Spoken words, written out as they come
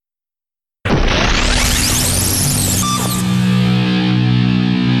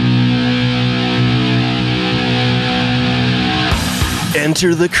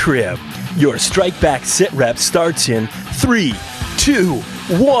Enter the crib. Your strike back sit rep starts in 3, 2,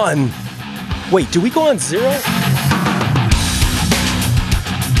 1. Wait, do we go on 0?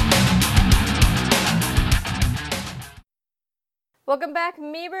 Welcome back,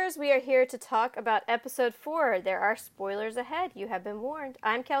 Meebers. We are here to talk about episode 4. There are spoilers ahead. You have been warned.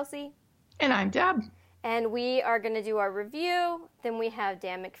 I'm Kelsey. And I'm Deb. And we are going to do our review. Then we have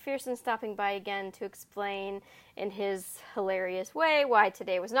Dan McPherson stopping by again to explain in his hilarious way why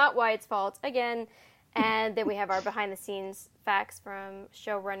today was not Wyatt's fault again. And then we have our behind-the-scenes facts from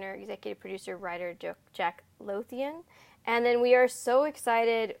showrunner, executive producer, writer Jack Lothian. And then we are so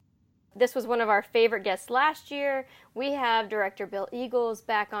excited. This was one of our favorite guests last year. We have director Bill Eagles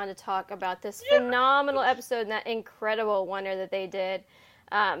back on to talk about this phenomenal episode and that incredible wonder that they did.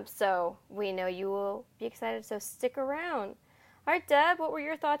 So we know you will be excited, so stick around. All right, Deb, what were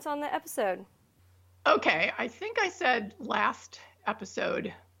your thoughts on the episode? Okay, I think I said last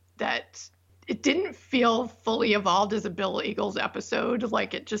episode that it didn't feel fully evolved as a Bill Eagles episode,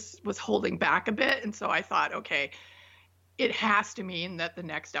 like it just was holding back a bit. And so I thought, okay, it has to mean that the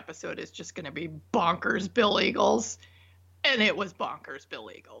next episode is just going to be bonkers Bill Eagles. And it was bonkers Bill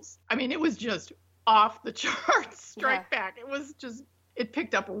Eagles. I mean, it was just off the charts strike back. It was just, it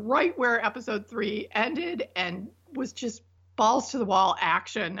picked up right where episode 3 ended and was just balls to the wall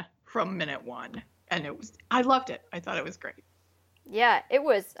action from minute 1. And I loved it. I thought it was great. Yeah, it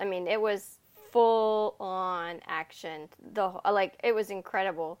was full on action. It was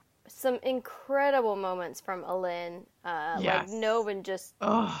incredible. Some incredible moments from Alin. Like Novin just,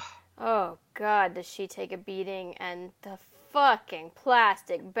 oh God, does she take a beating, and the fucking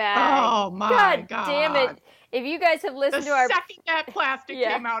plastic bag. Oh my God. Damn it. If you guys have listened to our... The second that plastic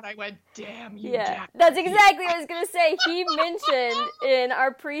came out, I went, damn you, Jack. That's exactly what I was going to say. He mentioned in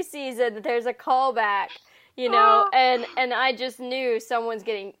our preseason that there's a callback, and I just knew someone's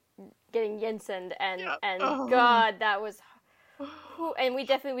getting Jensened, and God, that was... And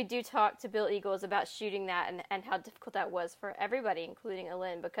we do talk to Bill Eagles about shooting that and how difficult that was for everybody, including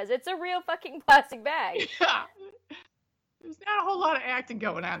Alin, because it's a real fucking plastic bag. Yeah. There's not a whole lot of acting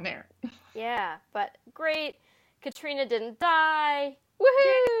going on there. Yeah, but great. Katrina didn't die.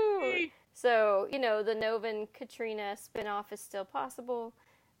 Woohoo! Yay! So, the Novin Katrina spinoff is still possible.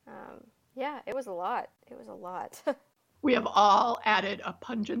 It was a lot. We have all added a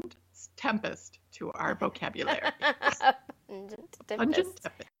pungent tempest to our vocabulary. Pungent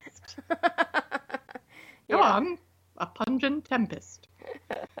tempest. Go on, a pungent tempest.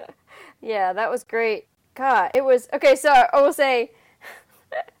 Yeah, that was great. God, it was... Okay, so I will say,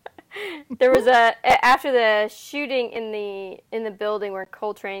 there was after the shooting in the building where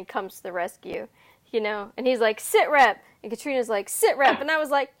Coltrane comes to the rescue, and he's like, sit rep, and Katrina's like, sit rep, and I was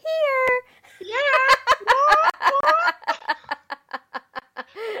like, here! Yeah!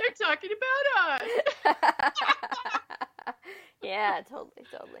 They're talking about us! Yeah,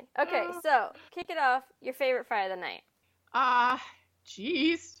 totally. Okay, so, kick it off. Your favorite fight of the night.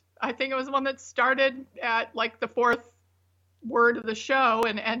 Geez. I think it was one that started at like the 4th word of the show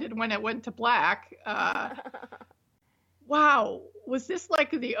and ended when it went to black. Wow. Was this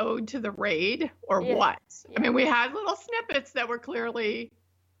like the ode to the raid or what? Yeah. I mean, we had little snippets that were clearly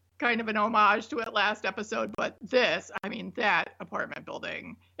kind of an homage to it last episode, but that apartment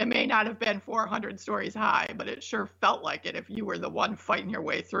building, it may not have been 400 stories high, but it sure felt like it if you were the one fighting your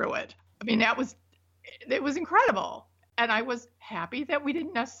way through it. I mean, it was incredible. And I was happy that we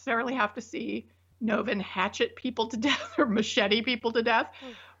didn't necessarily have to see Novin hatchet people to death or machete people to death.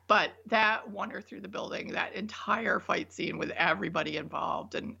 But that wonder through the building, that entire fight scene with everybody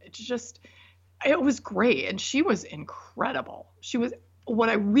involved. And it was great. And she was incredible. What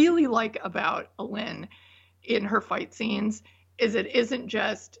I really like about Alin in her fight scenes is it isn't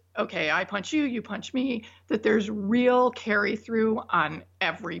just, okay, I punch you, you punch me, that there's real carry through on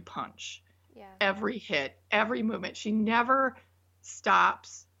every punch. Every hit, every movement. She never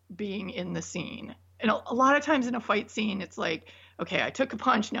stops being in the scene. And a lot of times in a fight scene, it's like, okay, I took a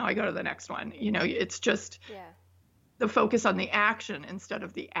punch, now I go to the next one. It's just the focus on the action instead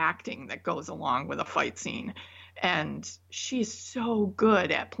of the acting that goes along with a fight scene. And she's so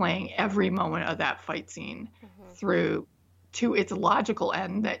good at playing every moment of that fight scene through to its logical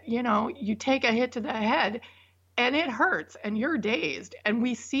end that, you take a hit to the head and it hurts and you're dazed. And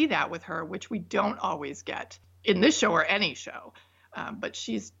we see that with her, which we don't always get in this show or any show. But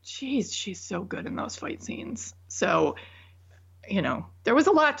she's so good in those fight scenes. So, there was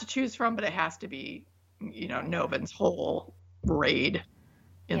a lot to choose from, but it has to be, Novin's whole raid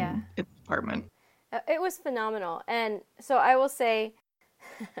in the apartment. It was phenomenal. And so I will say,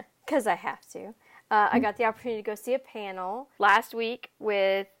 because I have to, I got the opportunity to go see a panel last week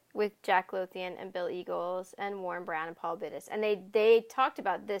with Jack Lothian and Bill Eagles and Warren Brown and Paul Bittis. And they talked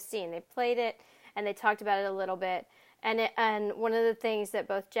about this scene. They played it and they talked about it a little bit. And one of the things that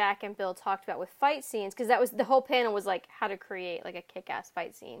both Jack and Bill talked about with fight scenes, because that was the whole panel was like how to create like a kick-ass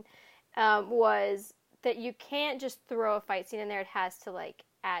fight scene, was that you can't just throw a fight scene in there. It has to like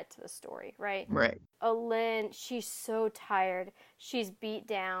add to the story, right? Right. Lynn, she's so tired. She's beat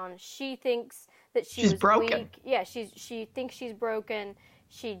down. She thinks that she's broken. Weak. Yeah, she thinks she's broken.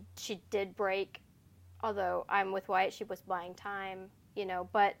 She did break, although I'm with Wyatt. She was buying time,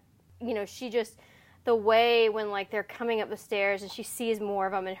 but she just. The way when, like, they're coming up the stairs and she sees more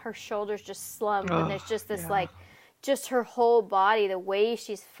of them and her shoulders just slump and there's just this, like, just her whole body, the way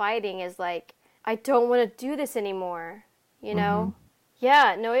she's fighting is like, I don't want to do this anymore, know?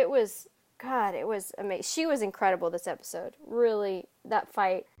 Yeah, no, it was amazing. She was incredible this episode. Really, that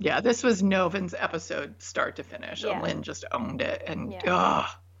fight. Yeah, this was Novin's episode start to finish. Yeah. Lynn just owned it and,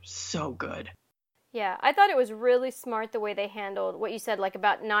 so good. Yeah, I thought it was really smart the way they handled what you said, like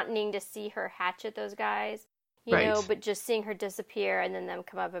about not needing to see her hatchet those guys, you know, but just seeing her disappear and then them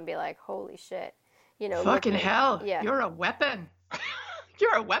come up and be like, holy shit, Fucking hell, you're a weapon.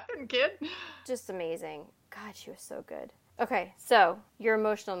 You're a weapon, kid. Just amazing. God, she was so good. Okay, so your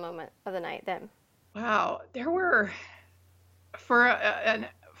emotional moment of the night then. Wow, there were, for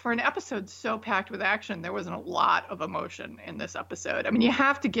an episode so packed with action, there wasn't a lot of emotion in this episode. I mean, you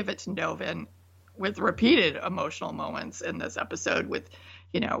have to give it to Novin with repeated emotional moments in this episode with,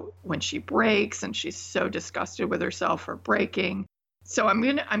 when she breaks and she's so disgusted with herself for breaking. So I'm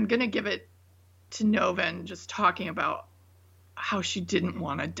going to give it to Novin just talking about how she didn't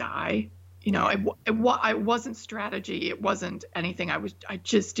want to die. It wasn't strategy. It wasn't anything. I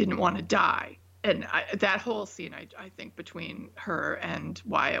just didn't want to die. And that whole scene, I think, between her and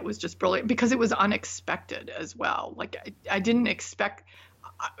Wyatt was just brilliant because it was unexpected as well. Like, I didn't expect...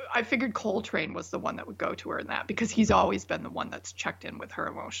 I figured Coltrane was the one that would go to her in that because he's always been the one that's checked in with her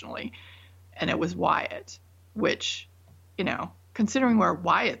emotionally. And it was Wyatt, which, considering where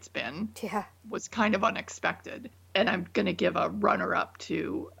Wyatt's been, was kind of unexpected. And I'm going to give a runner-up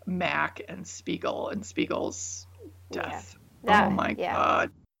to Mac and Spiegel and Spiegel's death. Oh, my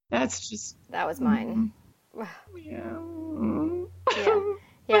God. That's just... That was mine. Yeah.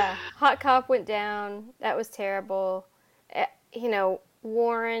 Yeah. Hot Cop went down. That was terrible.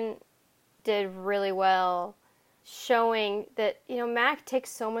 Warren did really well showing that, Mac takes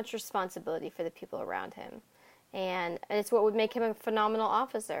so much responsibility for the people around him. And it's what would make him a phenomenal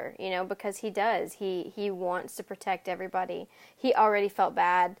officer, because he does. He wants to protect everybody. He already felt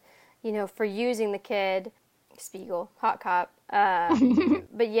bad, for using the kid, Spiegel, Hot Cop.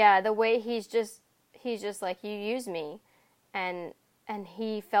 But yeah, the way he's just like, you use me. And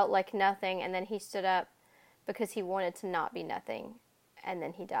he felt like nothing, and then he stood up because he wanted to not be nothing. And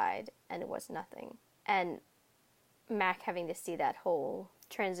then he died, and it was nothing. And Mac having to see that whole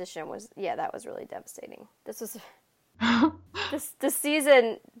transition that was really devastating. This was this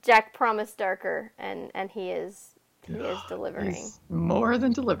season. Jack promised darker, and he is delivering. He's more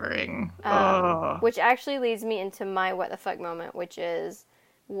than delivering. Which actually leads me into my what the fuck moment, which is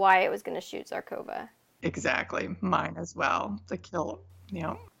Wyatt was going to shoot Zarkova. Exactly, mine as well. The kill,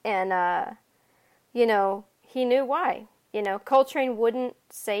 And he knew why. Coltrane wouldn't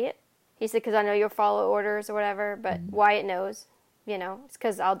say it. He said, because I know you'll follow orders or whatever, but Wyatt knows, it's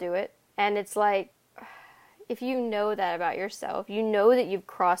because I'll do it. And it's like, if you know that about yourself, you know that you've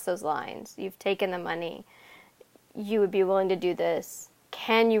crossed those lines, you've taken the money, you would be willing to do this.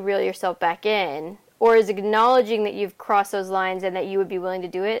 Can you reel yourself back in? Or is acknowledging that you've crossed those lines and that you would be willing to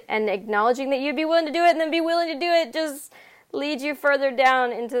do it, and acknowledging that you'd be willing to do it and then be willing to do it just leads you further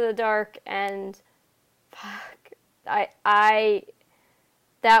down into the dark? And fuck.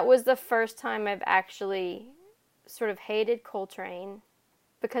 That was the first time I've actually sort of hated Coltrane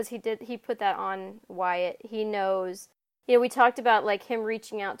because he put that on Wyatt. He knows, we talked about like him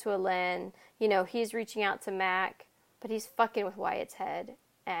reaching out to Alen, he's reaching out to Mac, but he's fucking with Wyatt's head.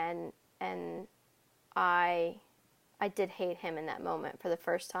 And I did hate him in that moment for the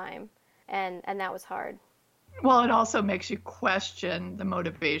first time. And that was hard. Well, it also makes you question the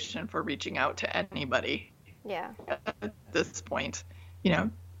motivation for reaching out to anybody. Yeah. At this point,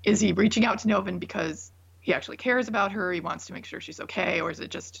 is he reaching out to Novin because he actually cares about her? He wants to make sure she's okay, or is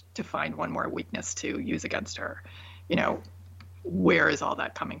it just to find one more weakness to use against her? Where is all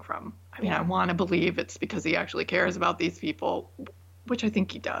that coming from? I mean, I want to believe it's because he actually cares about these people, which I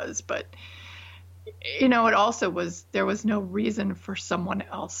think he does, but it also there was no reason for someone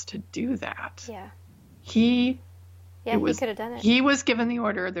else to do that. Yeah. He Yeah, he could have done it. He was given the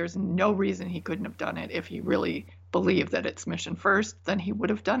order. There's no reason he couldn't have done it. If he really believed that it's mission first, then he would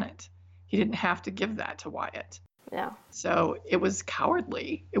have done it. He didn't have to give that to Wyatt. No. So it was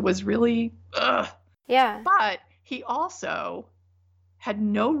cowardly. It was really, ugh. Yeah. But he also had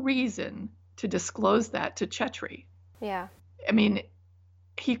no reason to disclose that to Chetri. Yeah. I mean,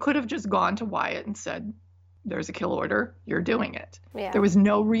 he could have just gone to Wyatt and said, there's a kill order, you're doing it. Yeah. There was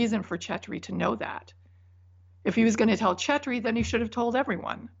no reason for Chetri to know that. If he was going to tell Chetri, then he should have told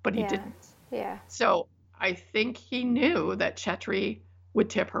everyone, but he didn't. Yeah. So I think he knew that Chetri would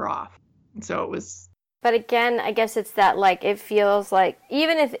tip her off. And so it was... But again, I guess it's that, like, it feels like,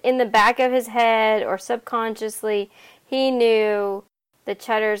 even if in the back of his head or subconsciously, he knew the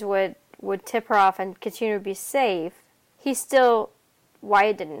Cheddars would tip her off and continue to be safe,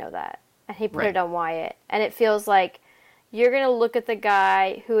 Wyatt didn't know that. And he put it on Wyatt. And it feels like you're going to look at the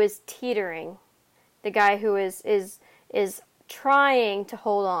guy who is teetering, the guy who is trying to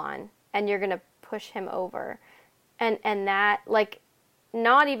hold on, and you're going to push him over. And that, like,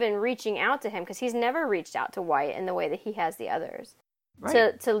 not even reaching out to him, because he's never reached out to Wyatt in the way that he has the others.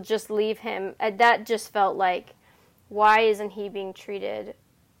 Right. To just leave him, that just felt like, why isn't he being treated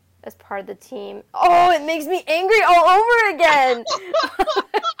as part of the team? Oh, it makes me angry all over again.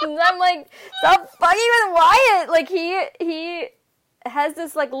 I'm like, stop fucking with Wyatt. Like, he has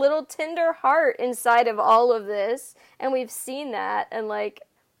this, like, little tender heart inside of all of this, and we've seen that, and, like,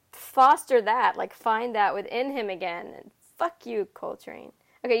 foster that, like, find that within him again. And fuck you, Coltrane.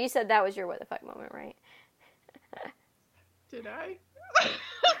 Okay, you said that was your what the fuck moment, right? Did I?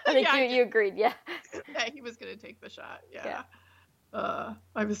 I think you agreed, yeah. Yeah, he was going to take the shot, yeah.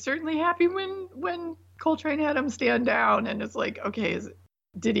 I was certainly happy when Coltrane had him stand down, and it's like, okay,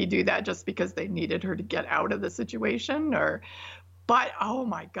 did he do that just because they needed her to get out of the situation? But, oh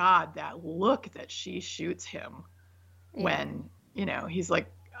my God, that look that she shoots him when, he's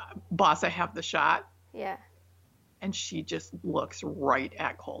like, boss, I have the shot. Yeah. And she just looks right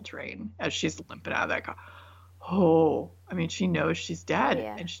at Coltrane as she's limping out of that car. Oh, I mean, she knows she's dead.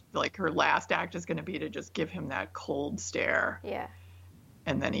 Yeah. And her last act is going to be to just give him that cold stare. Yeah.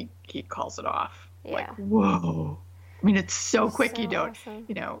 And then he calls it off. Yeah. Like, whoa. I mean, it's so quick. So You don't, awesome.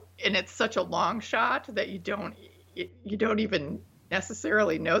 And it's such a long shot that you don't even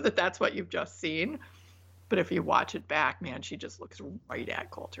necessarily know that that's what you've just seen. But if you watch it back, man, she just looks right at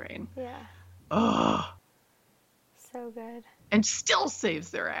Coltrane. Yeah. Oh. So good. And still saves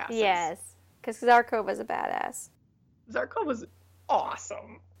their asses. Yes. Because Zarkova's a badass. Zarkova's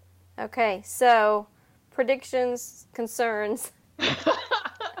awesome. Okay, so predictions, concerns.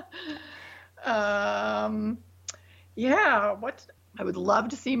 Yeah, I would love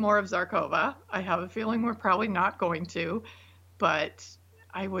to see more of Zarkova. I have a feeling we're probably not going to, but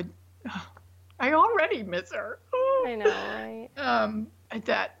I already miss her. I know, right?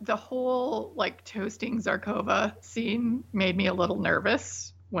 That the whole, like, toasting Zarkova scene made me a little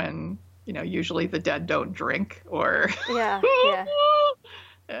nervous when, usually the dead don't drink, or... Yeah.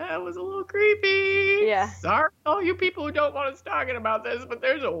 That was a little creepy. Yeah. Sorry, all you people who don't want us talking about this, but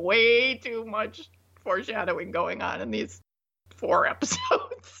there's way too much foreshadowing going on in these 4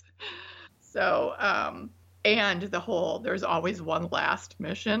 episodes. So, and the whole, there's always one last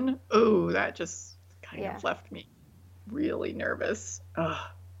mission. Ooh, that just kind of left me really nervous.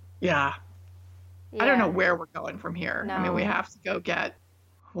 Yeah. I don't know where we're going from here. No. I mean, we have to go get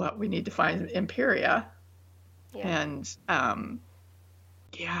we need to find Imperia. Yeah. And,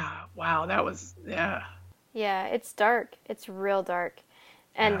 wow, that was, Yeah, it's dark. It's real dark.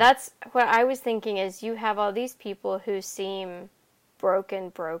 And that's what I was thinking is you have all these people who seem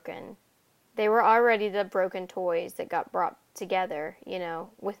broken. They were already the broken toys that got brought together,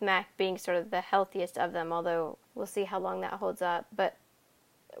 with Mac being sort of the healthiest of them, although we'll see how long that holds up. But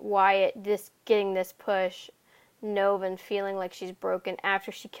Wyatt getting this push, Novan feeling like she's broken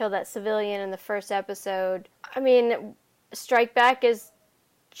after she killed that civilian in the first episode. I mean, Strike Back is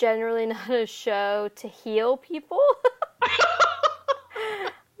generally not a show to heal people.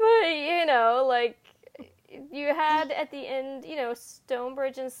 But, like, you had at the end,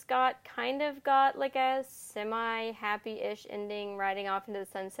 Stonebridge and Scott kind of got, like, a semi-happy-ish ending, riding off into the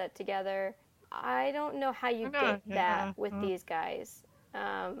sunset together. I don't know how you get that with these guys.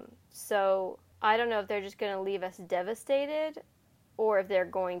 So I don't know if they're just going to leave us devastated or if they're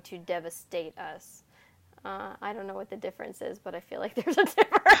going to devastate us. I don't know what the difference is, but I feel like there's a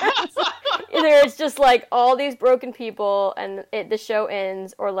difference. Either it's just like all these broken people and the show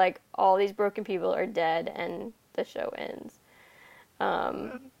ends, or like all these broken people are dead and the show ends.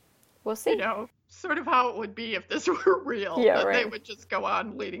 We'll see. sort of how it would be if this were real. Yeah, that right. They would just go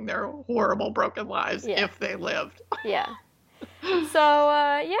on leading their horrible, broken lives if they lived. Yeah. So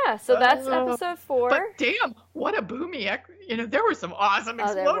that's episode 4. But damn, what a boomy! There were some awesome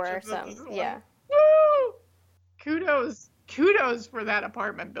explosions. There were some. Yeah. Woo! Kudos for that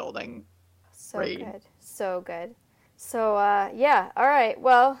apartment building. So good. So good. So, all right.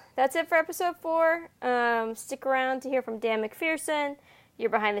 Well, that's it for episode 4. Stick around to hear from Dan McPherson, your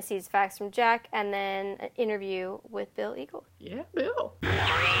behind-the-scenes facts from Jack, and then an interview with Bill Eagle. Yeah, Bill. We've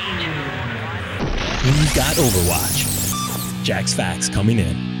got Overwatch. Jack's facts coming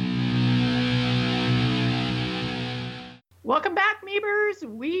in. Welcome back, Meebers.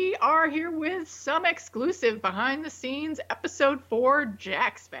 We are here with some exclusive behind-the-scenes episode 4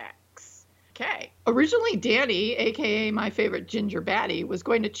 Jack's facts. Okay. Originally, Danny, a.k.a. my favorite ginger baddie, was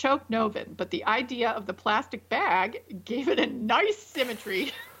going to choke Novin, but the idea of the plastic bag gave it a nice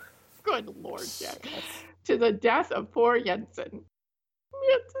symmetry. Good Lord, Jack. To the death of poor Jensen.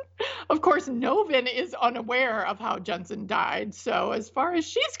 Of course, Novin is unaware of how Jensen died, so as far as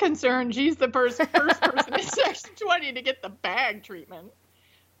she's concerned, she's the first person in Section 20 to get the bag treatment.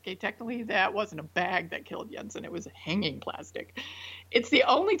 Okay, technically that wasn't a bag that killed Jensen, it was hanging plastic. It's the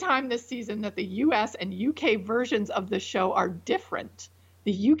only time this season that the US and UK versions of the show are different.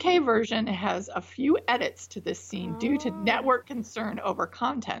 The UK version has a few edits to this scene due to network concern over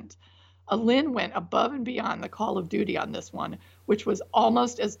content. Lynn went above and beyond the Call of Duty on this one, which was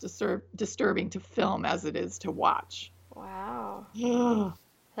almost as disturbing to film as it is to watch. Wow.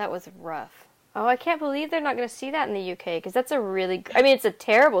 That was rough. Oh, I can't believe they're not going to see that in the UK, because that's a really... I mean, it's a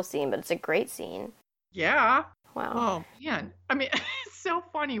terrible scene, but it's a great scene. Yeah. Wow. Oh, man. I mean, it's so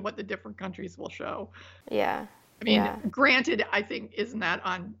funny what the different countries will show. Yeah. I mean, granted, I think, isn't that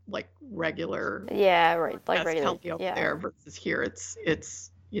on, like, regular... Yeah, right. Like regular... there versus here. It's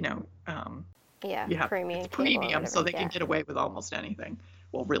premium, so they can get away with almost anything.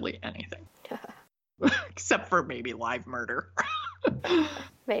 Well, really anything. Except for maybe live murder.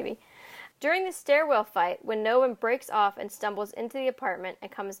 Maybe. During the stairwell fight, when Novin breaks off and stumbles into the apartment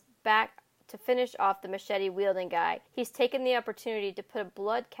and comes back to finish off the machete-wielding guy, he's taken the opportunity to put a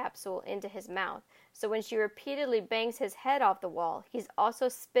blood capsule into his mouth. So when she repeatedly bangs his head off the wall, he's also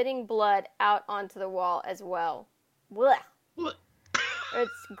spitting blood out onto the wall as well. Blech.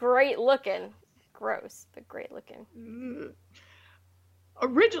 It's great looking. Gross, but great looking.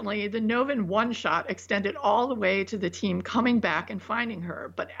 Originally, the Novin one-shot extended all the way to the team coming back and finding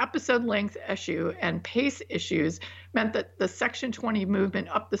her, but episode length issue and pace issues meant that the Section 20 movement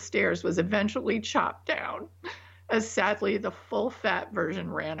up the stairs was eventually chopped down, as sadly the full-fat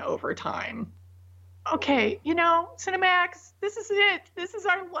version ran over time. Okay, Cinemax, this is it. This is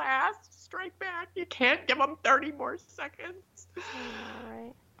our last strike back. You can't give them 30 more seconds. All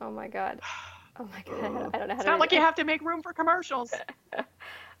right. Oh my God. I don't know how to. It's not like you have to make room for commercials.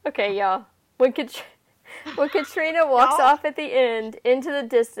 Okay, y'all. When Katrina walks off at the end into the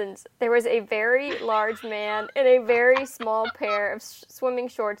distance, there was a very large man in a very small pair of swimming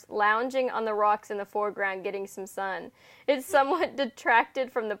shorts lounging on the rocks in the foreground getting some sun. It somewhat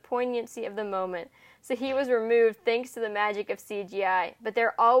detracted from the poignancy of the moment, so he was removed thanks to the magic of CGI. But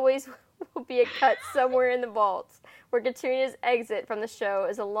there always will be a cut somewhere in the vaults where Katrina's exit from the show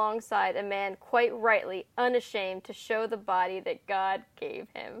is alongside a man quite rightly unashamed to show the body that God gave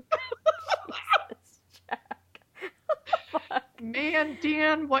him. Jesus, Jack. Man,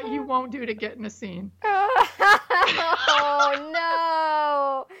 Dan, what you won't do to get in a scene. Oh,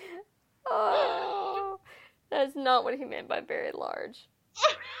 no. Oh, that's not what he meant by very large.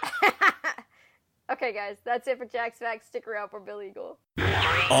 Okay, guys, that's it for Jack's Facts. Stick around for Bill Eagle.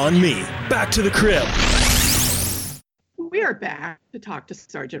 On me. Back to the crib. We are back to talk to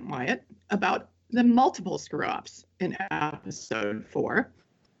Sergeant Wyatt about the multiple screw-ups in episode 4.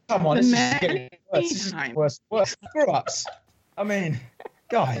 Come on, this is getting worse. This is worse. Screw-ups. I mean,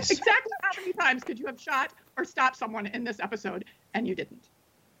 guys. Exactly how many times could you have shot or stopped someone in this episode, and you didn't?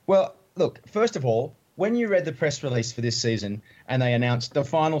 Well, look, first of all, when you read the press release for this season and they announced the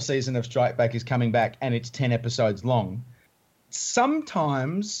final season of Strike Back is coming back and it's 10 episodes long,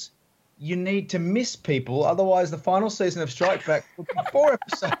 sometimes you need to miss people, otherwise the final season of Strike Back will be 4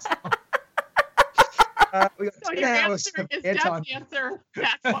 episodes long. We got 10 hours of airtime. Answer.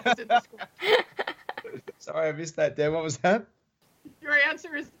 That's what was in the script. Sorry, I missed that, Dan. What was that? Your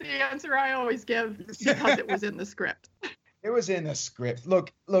answer is the answer I always give because it was in the script. It was in the script.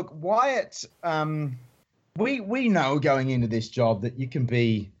 Look, Wyatt. We know going into this job that you can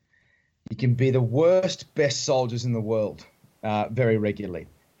be the worst, best soldiers in the world very regularly,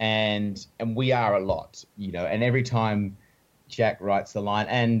 and we are a lot, And every time Jack writes the line,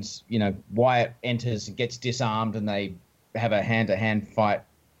 and Wyatt enters and gets disarmed, and they have a hand-to-hand fight.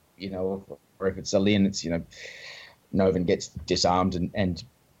 Or if it's a Lynn, it's Novan gets disarmed and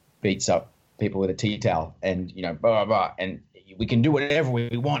beats up people with a tea towel, and blah blah blah, and we can do whatever we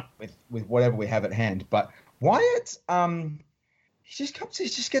want with whatever we have at hand. But Wyatt, he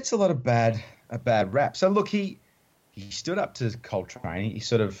just gets a lot of bad rap. So look, he stood up to Coltrane. He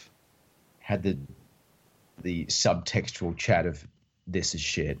sort of had the subtextual chat of this is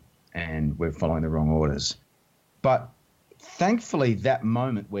shit and we're following the wrong orders. But thankfully, that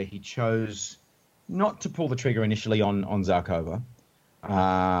moment where he chose not to pull the trigger initially on Zarkova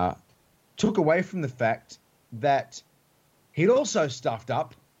took away from the fact that he'd also stuffed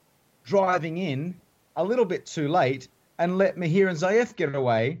up driving in a little bit too late and let Mahir and Zayev get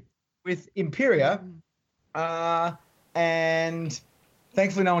away with Imperia. And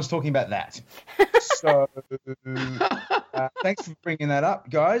thankfully, no one's talking about that. So thanks for bringing that up,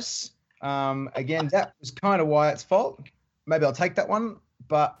 guys. Again, that was kind of Wyatt's fault. Maybe I'll take that one.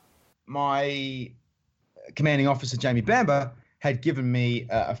 But my commanding officer, Jamie Bamber, had given me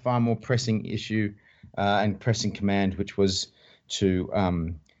a far more pressing issue and pressing command, which was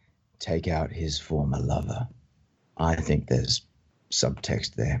to take out his former lover. I think there's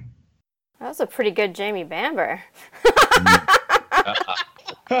subtext there. That was a pretty good Jamie Bamber.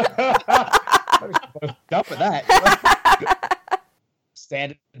 Up with that.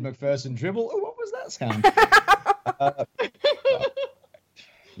 Standard McPherson dribble. Oh, what was that sound?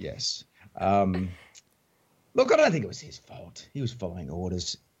 Yes. Look, I don't think it was his fault. He was following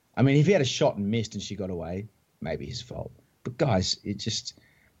orders. I mean, if he had a shot and missed and she got away, maybe his fault. But guys, it just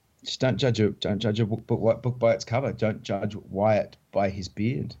don't judge a book by its cover. Don't judge Wyatt by his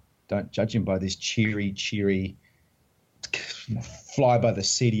beard. Don't judge him by this cheery, fly by the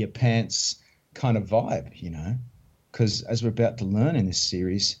seat of your pants kind of vibe, because as we're about to learn in this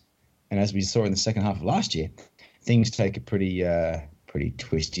series, and as we saw in the second half of last year, things take a pretty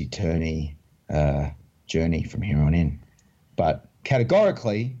twisty, turny journey from here on in. But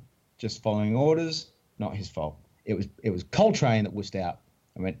categorically, just following orders, not his fault. It was Coltrane that wussed out.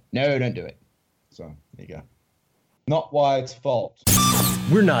 I went, no, don't do it. So there you go. Not Wyatt's fault.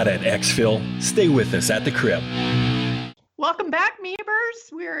 We're not at Exfil. Stay with us at the crib. Welcome back,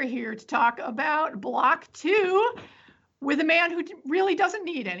 Meebers. We're here to talk about Block 2 with a man who really doesn't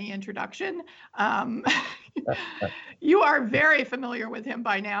need any introduction. You are very familiar with him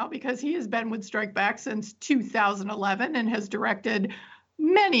by now because he has been with Strike Back since 2011 and has directed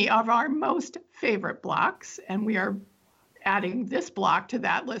many of our most favorite blocks. And we are adding this block to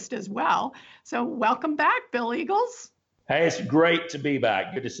that list as well. So welcome back, Bill Eagles. Hey, it's great to be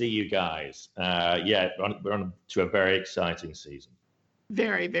back. Good to see you guys. We're on to a very exciting season.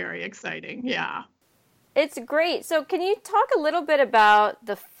 Very, very exciting. Yeah. It's great. So can you talk a little bit about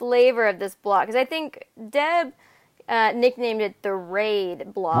the flavor of this block? Because I think Deb nicknamed it the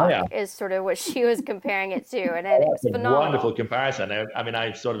Raid block is sort of what she was comparing it to. And it was phenomenal. Wonderful comparison. I mean,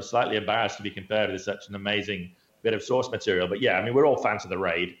 I'm sort of slightly embarrassed to be compared with such an amazing bit of source material. But yeah, I mean, we're all fans of the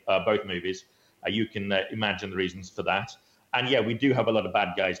Raid, both movies. You can imagine the reasons for that. And yeah, we do have a lot of bad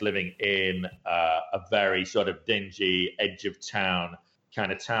guys living in a very sort of dingy, edge of town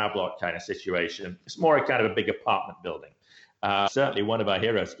kind of tower block kind of situation. It's more a kind of a big apartment building. Certainly one of our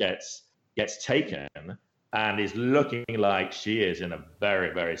heroes gets taken and is looking like she is in a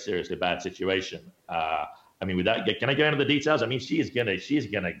very, very seriously bad situation. I mean, with that, can I go into the details? I mean, she's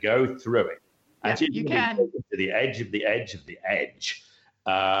gonna go through it. And yeah, you can. To the edge of the edge of the edge.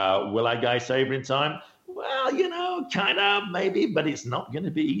 Will our guy save her in time? Well, kind of, maybe, but it's not going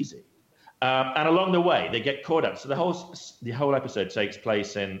to be easy. And along the way, they get caught up. So the whole episode takes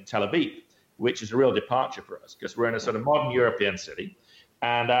place in Tel Aviv, which is a real departure for us because we're in a sort of modern European city.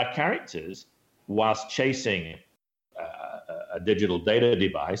 And our characters, whilst chasing a digital data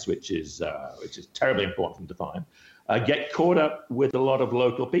device, which is terribly important to find, get caught up with a lot of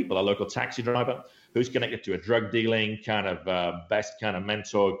local people. A local taxi driver who's connected to a drug dealing kind of best kind of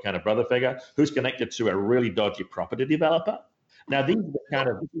mentor kind of brother figure, who's connected to a really dodgy property developer. Now, this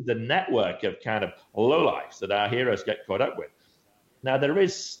is the network of kind of lowlifes that our heroes get caught up with. Now, there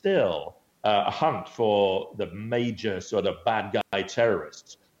is still a hunt for the major sort of bad guy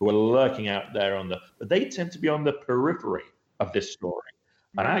terrorists who are lurking out there but they tend to be on the periphery of this story.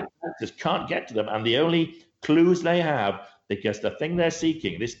 And our characters can't get to them. And the only clues they have, because the thing they're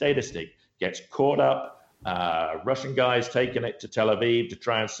seeking, this data stick, gets caught up. Russian guys taking it to Tel Aviv to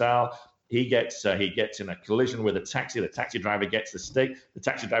try and sell. He gets in a collision with a taxi. The taxi driver gets the stick. The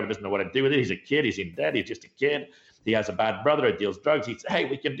taxi driver doesn't know what to do with it. He's a kid. He's in debt. He's just a kid. he has a bad brother who deals drugs. He'd say, hey,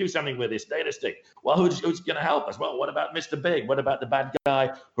 we can do something with this data stick. Well, who's going to help us? Well, what about Mr. Big? What about the bad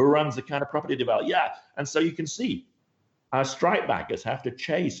guy who runs the kind of property development? Yeah. And so you can see our strikebackers have to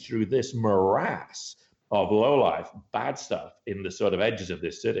chase through this morass of lowlife, bad stuff in the sort of edges of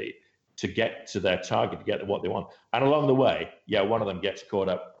this city to get to their target, to get to what they want. And along the way, yeah, one of them gets caught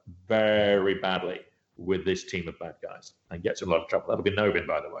up very badly with this team of bad guys and gets in a lot of trouble. That'll be Novin,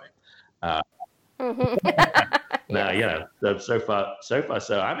 by the way. Now, you know, so far, so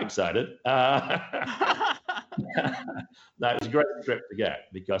I'm excited. That was a great trip to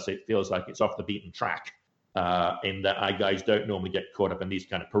get because it feels like it's off the beaten track. In that our guys don't normally get caught up in these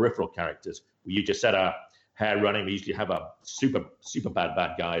kind of peripheral characters. You just set our hair running. We usually have a super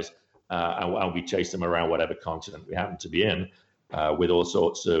bad guys, and we chase them around whatever continent we happen to be in, with all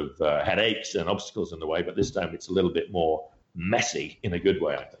sorts of headaches and obstacles in the way. But this time it's a little bit more messy in a good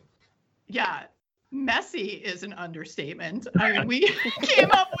way, I think. Yeah, messy is an understatement. I mean, we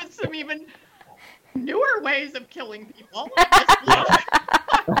came up with some even newer ways of killing people.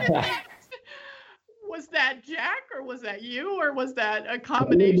 Was that Jack, or was that you, or was that a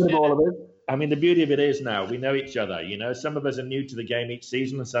combination? Of all of it. I mean, the beauty of it is now we know each other. You know, some of us are new to the game each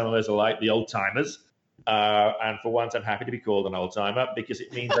season, and some of us are like the old timers. And for once, I'm happy to be called an old timer because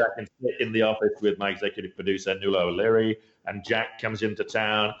it means that I can sit in the office with my executive producer Nuala O'Leary, and Jack comes into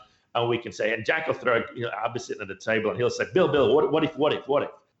town, and we can say, and Jack will throw. You know, I'll be sitting at the table, and he'll say, "Bill, what if?"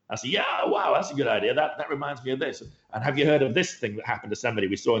 I say, "Yeah, wow, that's a good idea. That reminds me of this. And have you heard of this thing that happened to somebody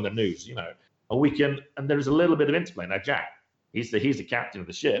we saw in the news? You know." And we can, and there's a little bit of interplay. Now, Jack, he's the captain of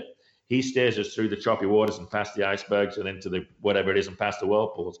the ship. He steers us through the choppy waters and past the icebergs and into the whatever it is and past the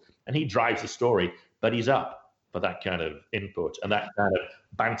whirlpools. And he drives the story, but he's up for that kind of input and that kind of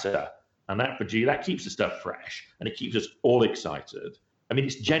banter. And that keeps the stuff fresh and it keeps us all excited. I mean,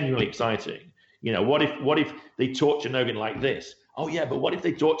 it's genuinely exciting. You know, what if they torture Novin like this? Oh yeah, but what if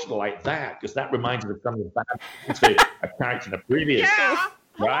they torture her like that? Because that reminds us of something bad to a character in a previous. Yeah.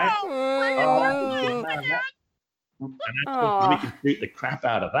 Right? Oh, and we can shoot the crap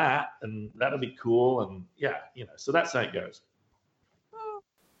out of that, and that'll be cool. And yeah, you know, so that's how it goes.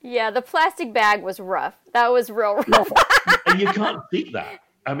 Yeah, the plastic bag was rough. That was real rough. And you can't beat that.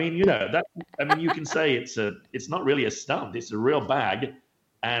 I mean, you know, you can say it's not really a stunt. It's a real bag,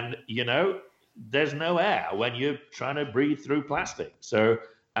 and you know, there's no air when you're trying to breathe through plastic. So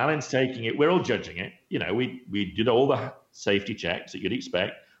Alan's taking it. We're all judging it. You know, we did all the safety checks that you'd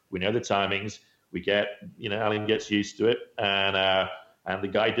expect. We know the timings. We get, you know, Alan gets used to it, and the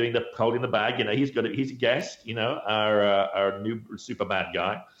guy holding the bag, you know, he's a guest, you know, our new super bad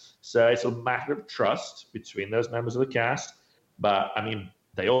guy. So it's a matter of trust between those members of the cast. But I mean,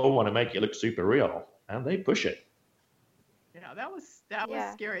 they all want to make it look super real, and they push it. Yeah, that was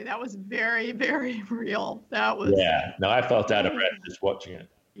scary. That was very, very real. That was. Yeah, no, I felt out of breath just watching it.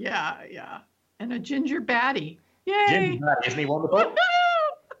 Yeah. And a ginger baddie. Yay! Ginger baddie, isn't he wonderful?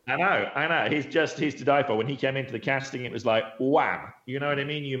 I know. He's to die for. When he came into the casting, it was like, wham. You know what I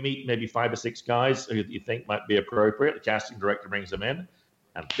mean? You meet maybe 5 or 6 guys who you think might be appropriate. The casting director brings them in,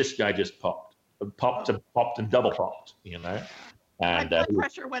 and this guy just popped and double popped, you know? And my blood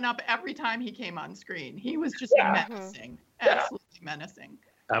pressure went up every time he came on screen. He was just menacing, absolutely menacing.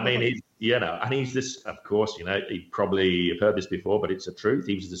 I mean, he's this, of course, you know, you probably have heard this before, but it's the truth.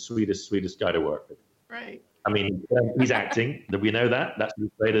 He was the sweetest guy to work with. Right. I mean, he's acting. We know that. That's what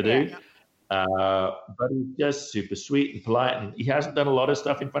he's paid to do. Yeah. But he's just super sweet and polite, and he hasn't done a lot of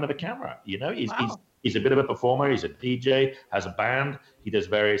stuff in front of a camera. You know, he's a bit of a performer. He's a DJ, has a band. He does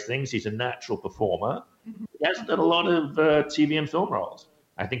various things. He's a natural performer. Mm-hmm. He hasn't done a lot of TV and film roles.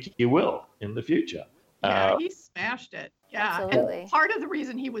 I think he will in the future. Yeah, he smashed it. Yeah, absolutely. And part of the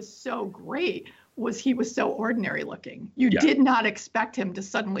reason he was so great was he was so ordinary looking. You did not expect him to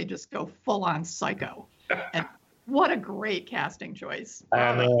suddenly just go full on psycho. And what a great casting choice.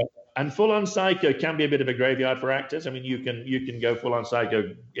 And full on psycho can be a bit of a graveyard for actors. I mean, you can go full on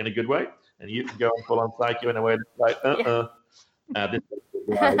psycho in a good way, and you can go full on psycho in a way that's like this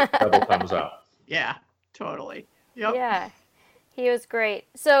double thumbs up. Yeah, totally. Yep. Yeah. He was great.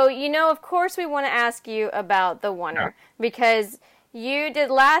 So, you know, of course we want to ask you about the Oner, because you did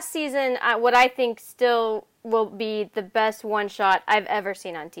last season what I think still will be the best one-shot I've ever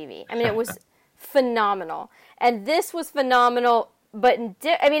seen on TV. I mean, it was phenomenal. And this was phenomenal, but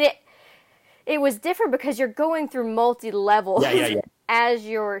it was different because you're going through multi-levels as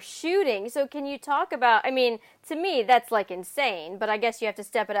you're shooting. So can you talk about, I mean, to me, that's like insane, but I guess you have to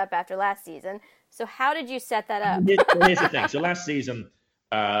step it up after last season. So how did you set that up? Here's the thing. So last season,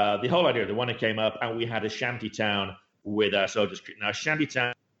 the whole idea of the Oner came up, and we had a shanty town with our soldiers. Now, shanty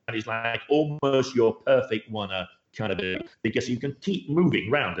town is like almost your perfect Oner kind of because you can keep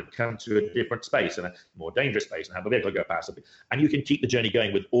moving around and come to a different space and a more dangerous space and have a vehicle go past it. And you can keep the journey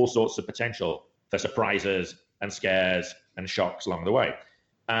going with all sorts of potential for surprises and scares and shocks along the way.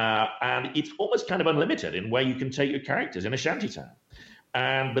 And it's almost kind of unlimited in where you can take your characters in a shantytown.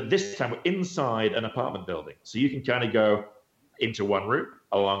 But this time we're inside an apartment building. So you can kind of go into one room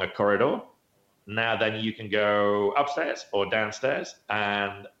along a corridor. Now then you can go upstairs or downstairs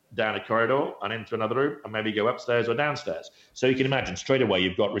and down a corridor and into another room and maybe go upstairs or downstairs. So you can imagine straight away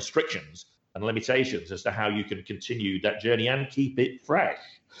you've got restrictions and limitations as to how you can continue that journey and keep it fresh.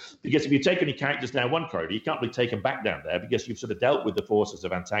 Because if you take any characters down one corridor, you can't really take them back down there because you've sort of dealt with the forces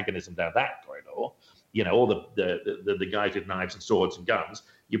of antagonism down that corridor. You know, all the guys with knives and swords and guns,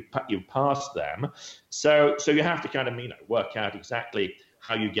 you pass them. So you have to kind of, work out exactly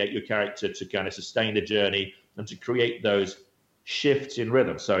how you get your character to kind of sustain the journey and to create those shifts in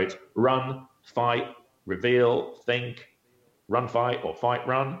rhythm. So it's run, fight, reveal, think, run, fight, or fight,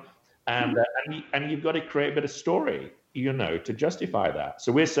 run. And you've got to create a bit of story, to justify that.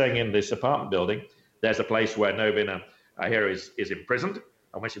 So we're saying in this apartment building, there's a place where Novin, our hero, is imprisoned.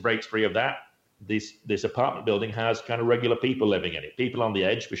 And when she breaks free of that, this apartment building has kind of regular people living in it. People on the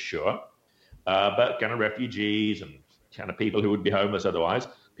edge for sure, but kind of refugees and kind of people who would be homeless otherwise,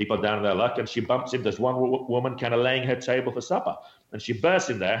 people down in their luck. And she bumps into this one woman kind of laying her table for supper. And she bursts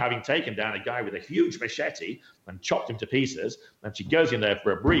in there, having taken down a guy with a huge machete and chopped him to pieces. And she goes in there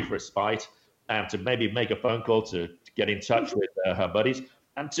for a brief respite and to maybe make a phone call to get in touch with her buddies.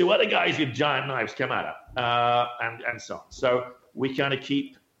 And two other guys with giant knives come at her and so on. So we kind of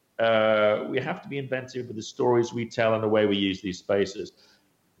keep, we have to be inventive with the stories we tell and the way we use these spaces.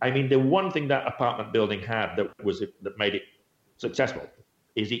 I mean, the one thing that apartment building had that made it successful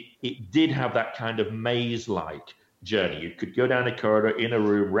is it did have that kind of maze-like journey. You could go down a corridor, in a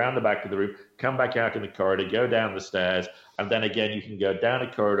room, round the back of the room, come back out in the corridor, go down the stairs, and then again you can go down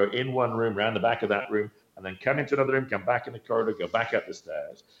a corridor, in one room, round the back of that room, and then come into another room, come back in the corridor, go back up the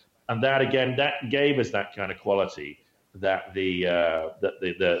stairs. And that, again, that gave us that kind of quality that the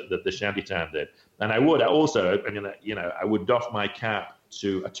Shantytown did. And I would also, I would doff my cap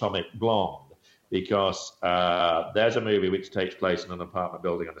to Atomic Blonde, because there's a movie which takes place in an apartment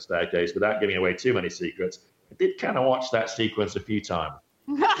building on a staircase. Without giving away too many secrets, I did kind of watch that sequence a few times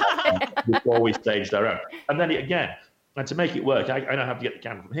before we staged our own. And then again, and to make it work, I know how to get the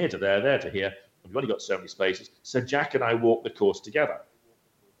camera from here to there to here. We've only got so many spaces. So Jack and I walk the course together.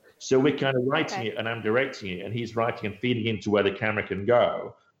 So we're kind of writing it and I'm directing it, and he's writing and feeding into where the camera can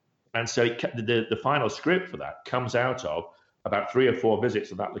go. And so the final script for that comes out of about 3 or 4 visits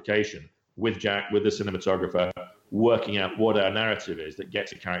to that location with Jack, with the cinematographer, working out what our narrative is that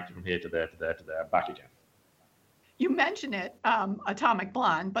gets a character from here to there, to there, to there, back again. You mention it, Atomic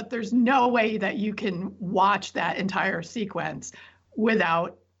Blonde, but there's no way that you can watch that entire sequence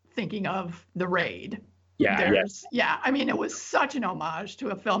without thinking of The Raid. Yeah. I mean, it was such an homage to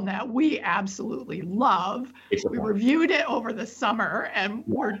a film that we absolutely love. We reviewed it over the summer, and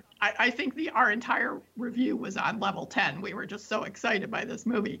I think our entire review was on level 10. We were just so excited by this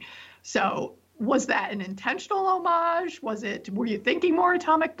movie. So was that an intentional homage? Were you thinking more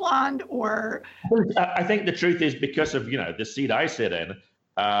Atomic Blonde, or? I think the truth is, because of, the seat I sit in,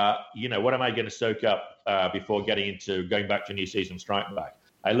 what am I going to soak up before going back to a new season Strike Back?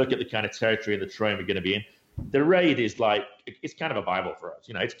 I look at the kind of territory and the terrain we're going to be in. The Raid is it's kind of a Bible for us.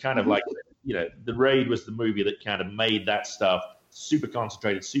 It's kind of like, The Raid was the movie that kind of made that stuff super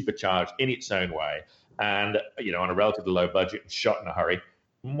concentrated, supercharged in its own way. And, on a relatively low budget and shot in a hurry.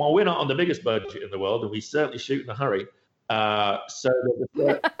 Well, we're not on the biggest budget in the world, and we certainly shoot in a hurry. So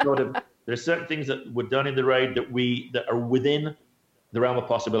there are certain things that were done in The Raid that are within the realm of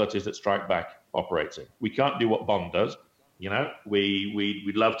possibilities that Strike Back operates in. We can't do what Bond does.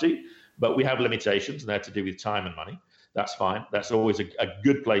 We'd love to, but we have limitations, and they're to do with time and money. That's fine. That's always a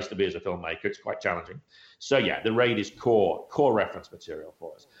good place to be as a filmmaker. It's quite challenging. So yeah, The Raid is core reference material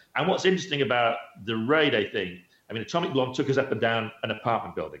for us. And what's interesting about The Raid, I think, Atomic Blonde took us up and down an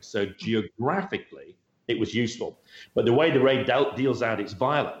apartment building. So geographically, it was useful. But the way The Raid deals out its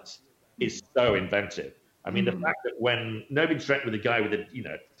violence is so inventive. The fact that when Novin threatened with a guy with a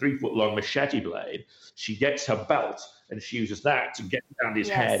 3-foot-long machete blade, she gets her belt and she uses that to get down his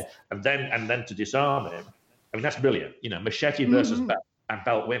head and then to disarm him. That's brilliant. Machete versus belt, and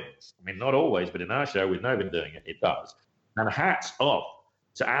belt wins. Not always, but in our show with Novin doing it, it does. And hats off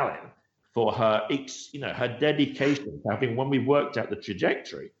to Alan for her, her dedication. When we worked out the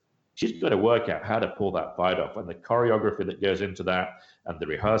trajectory, she's got to work out how to pull that fight off, and the choreography that goes into that, and the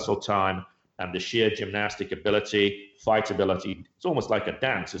rehearsal time, and the sheer gymnastic ability, fight ability. It's almost like a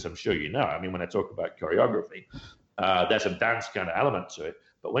dance, as I'm sure you know. When I talk about choreography, There's a dance kind of element to it.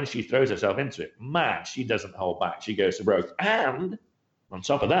 But when she throws herself into it, man, she doesn't hold back. She goes to broke. And on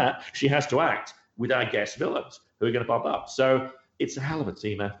top of that, she has to act with our guest villains who are going to pop up. So it's a hell of a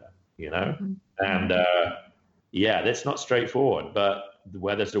team effort, you know? And yeah, that's not straightforward, but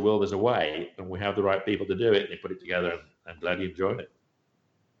where there's a will, there's a way. And we have the right people to do it. They put it together, and I'm glad you enjoyed it.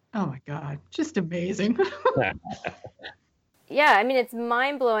 Oh my God, just amazing. Yeah, I mean, it's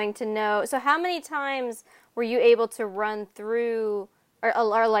mind-blowing to know. So how many times were you able to run through,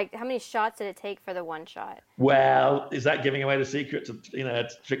 or like, how many shots did it take for the one shot? Well, is that giving away the secret to,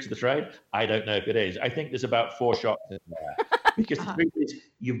 tricks of the trade? I don't know if it is. I think there's about 4 shots in there. Because the truth is,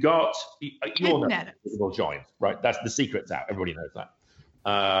 you've got, you all know visible joins, right? That's the secret's out. Everybody knows that.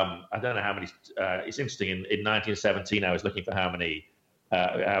 I don't know how many, it's interesting, in 1917, I was looking for how many,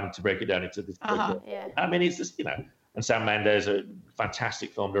 to break it down into this. Yeah. I mean, it's just, and Sam Mendes, a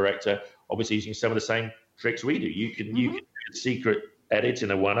fantastic film director, obviously using some of the same tricks we do. You can do a secret edit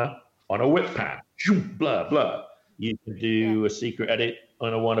in a one on a whip pan, blur, blur. You can do a secret edit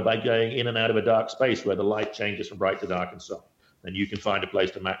on a one by going in and out of a dark space where the light changes from bright to dark and so on. Then you can find a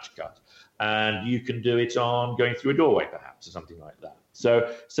place to match cut. And you can do it on going through a doorway, perhaps, or something like that. So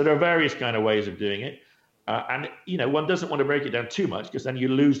there are various kind of ways of doing it. And one doesn't want to break it down too much, because then you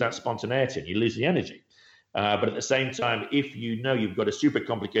lose that spontaneity and you lose the energy. But at the same time, if you know you've got a super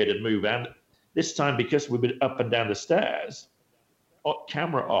complicated move, and this time, because we've been up and down the stairs,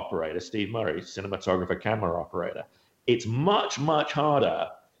 camera operator, Steve Murray, cinematographer, camera operator, it's much, much harder,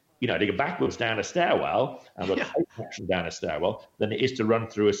 to go backwards down a stairwell and look action down a stairwell than it is to run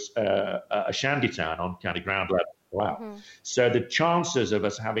through a shantytown on kind of ground level. Wow. So the chances of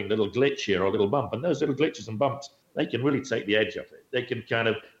us having a little glitch here or a little bump, and those little glitches and bumps, they can really take the edge off it. They can kind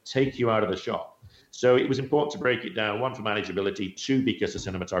of take you out of the shot. So it was important to break it down, 1, for manageability, 2, because the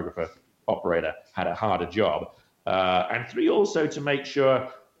cinematographer operator had a harder job, and 3, also to make sure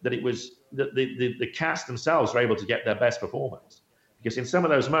that it was that the cast themselves were able to get their best performance. Because in some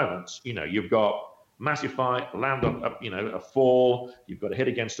of those moments, you've got massive fight, land on, a fall, you've got a hit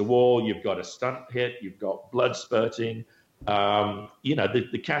against a wall, you've got a stunt hit, you've got blood spurting.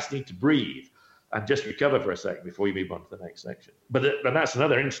 The cast need to breathe and just recover for a second before you move on to the next section. But that's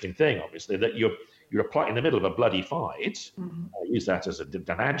another interesting thing, obviously, that you're applying in the middle of a bloody fight. I use that as an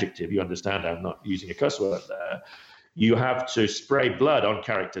adjective. You understand I'm not using a cuss word there. You have to spray blood on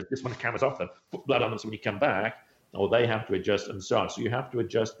characters. This one, the camera's off them, put blood on them so when you come back, or they have to adjust and so on. So you have to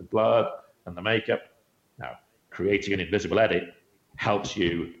adjust the blood and the makeup. Now, creating an invisible edit helps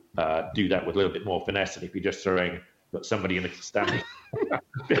you do that with a little bit more finesse than if you're just got somebody in the standing.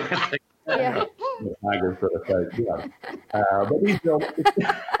 Yeah. But these films, this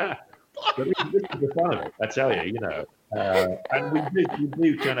is the fun of it, I tell you, and we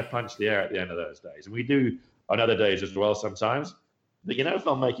do kind of punch the air at the end of those days, and we do on other days as well sometimes. But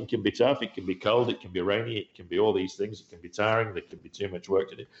filmmaking can be tough. It can be cold. It can be rainy. It can be all these things. It can be tiring. There can be too much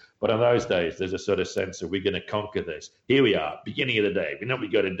work to do. But on those days, there's a sort of sense of we're going to conquer this. Here we are, beginning of the day. We know what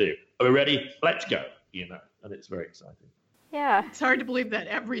we've got to do. Are we ready? Let's go. And it's very exciting. Yeah. It's hard to believe that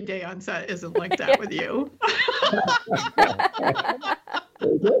every day on set isn't like that with you.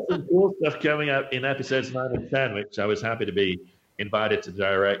 There's got some cool stuff coming up in episodes 9 and 10, which I was happy to be invited to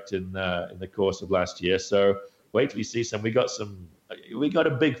direct in the course of last year. So wait till you see some. We got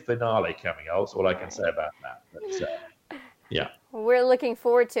a big finale coming. That's all I can say about that. But, yeah. We're looking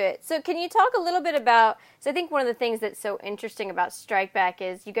forward to it. So can you talk a little bit about, so I think one of the things that's so interesting about Strike Back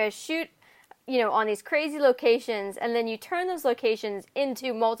is you guys shoot, on these crazy locations, and then you turn those locations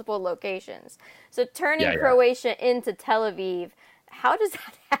into multiple locations. So turning Croatia into Tel Aviv, how does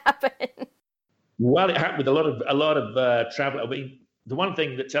that happen? Well, it happened with a lot of travel. I mean, the one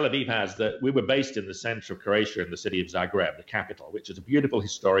thing that Tel Aviv has, that we were based in the center of Croatia in the city of Zagreb, the capital, which is a beautiful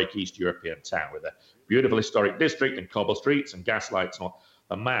historic East European town with a beautiful historic district and cobble streets and gas lights and all.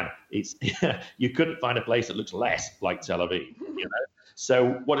 And man, it's you couldn't find a place that looks less like Tel Aviv.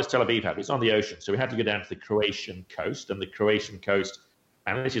 So what does Tel Aviv have? It's on the ocean. So we had to go down to the Croatian coast, and the Croatian coast,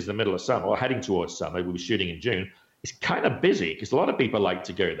 and this is the middle of summer, or heading towards summer. We were shooting in June. It's kind of busy because a lot of people like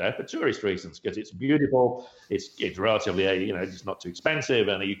to go there for tourist reasons, because it's beautiful. It's relatively, it's not too expensive,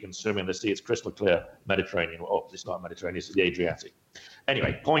 and you can swim in the sea. It's crystal clear Mediterranean. Oh, it's not Mediterranean, it's the Adriatic.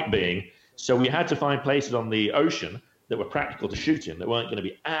 Anyway, point being, so we had to find places on the ocean that were practical to shoot in, that weren't going to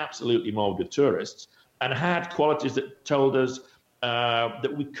be absolutely mobbed with tourists, and had qualities that told us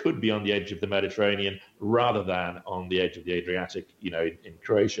that we could be on the edge of the Mediterranean rather than on the edge of the Adriatic, in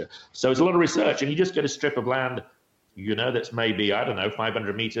Croatia. So it's a lot of research, and you just get a strip of land, that's maybe,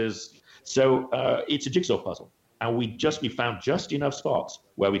 500 meters. So it's a jigsaw puzzle. And we found just enough spots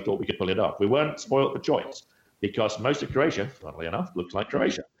where we thought we could pull it off. We weren't spoiled for choice. because most of Croatia, funnily enough, looks like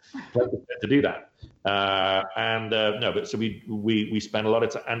Croatia. To do that. No, but so we spent a lot of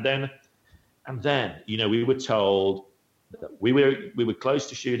time. And then, we were told that we were close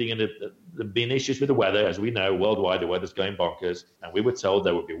to shooting, and there'd been issues with the weather. As we know, worldwide, the weather's going bonkers. And we were told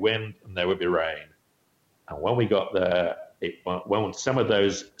there would be wind and there would be rain. And when we got there, when some of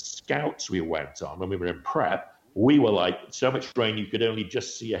those scouts we went on, when we were in prep, we were like, so much rain, you could only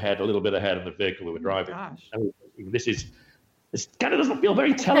just see ahead, a little bit ahead of the vehicle we were driving. And this kind of doesn't feel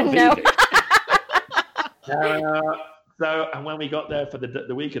very television. So, and when we got there for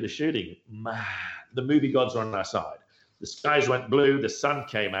the week of the shooting, man, the movie gods are on our side. The skies went blue, the sun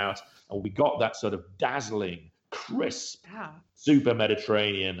came out, and we got that sort of dazzling, crisp, super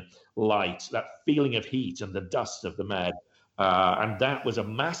Mediterranean light, that feeling of heat and the dust of the Med. And that was a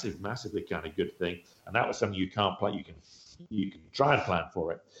massively kind of good thing. And that was something you can't plan. You can try and plan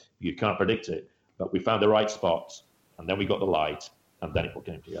for it. You can't predict it. But we found the right spots, and then we got the light, and then it all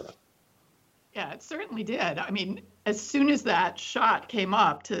came together. Yeah, it certainly did. I mean, as soon as that shot came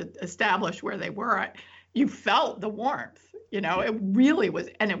up to establish where they were, you felt the warmth. It really was,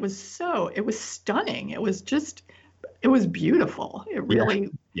 and it was stunning. It was beautiful. It really.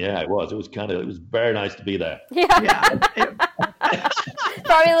 Yeah, it was. It was very nice to be there. Yeah.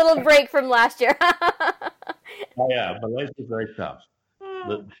 Probably a little break from last year. Oh, yeah, Malaysia was very tough.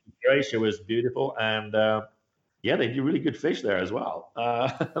 Croatia was beautiful, and they do really good fish there as well.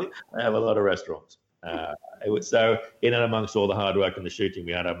 They have a lot of restaurants. It was so in and amongst all the hard work and the shooting,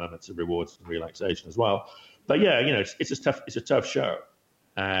 we had our moments of rewards and relaxation as well. But it's a tough show,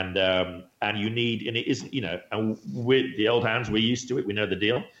 and you need, and it isn't, and with the old hands, we're used to it, we know the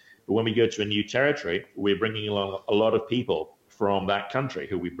deal. But when we go to a new territory, we're bringing along a lot of people from that country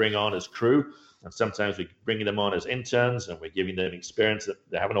who we bring on as crew. And sometimes we're bringing them on as interns, and we're giving them experience that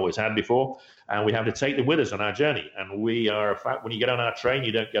they haven't always had before. And we have to take them with us on our journey. And we are, when you get on our train,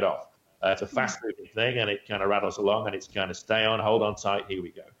 you don't get off. It's a fast-moving thing, and it kind of rattles along, and it's kind of stay on, hold on tight, here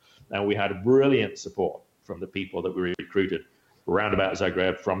we go. And we had brilliant support from the people that we recruited around about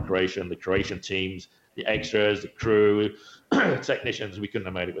Zagreb, from Croatia, and the Croatian teams, the extras, the crew, technicians. We couldn't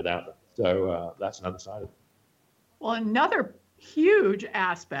have made it without them. So that's another side of it. Well, another huge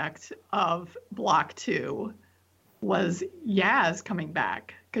aspect of Block 2 was Yaz coming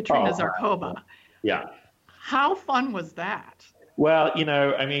back, Katrina Zarkova. Yeah. How fun was that? Well,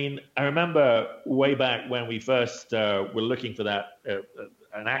 I remember way back when we first were looking for that,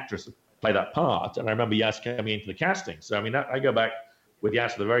 an actress to play that part, and I remember Yaz coming into the casting. So, I go back with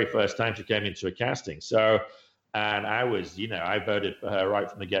Yaz for the very first time she came into a casting. So, and I was, I voted for her right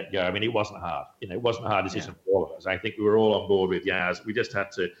from the get-go. It wasn't hard. It wasn't a hard decision for all of us. I think we were all on board with Yaz. We just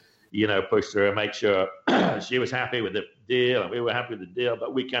had to, push through and make sure she was happy with the deal, and we were happy with the deal,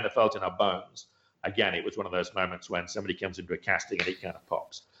 but we kind of felt in our bones. Again, it was one of those moments when somebody comes into a casting and it kind of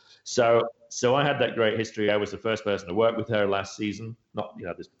pops. So I had that great history. I was the first person to work with her last season, not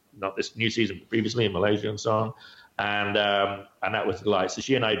this new season, but previously in Malaysia and so on. And that was a delight. So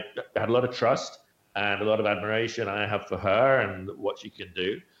she and I had a lot of trust and a lot of admiration I have for her and what she can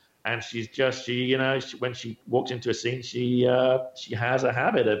do. And she's just, when she walks into a scene, she has a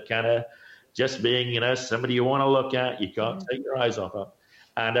habit of kind of just being, somebody you want to look at. You can't take your eyes off her.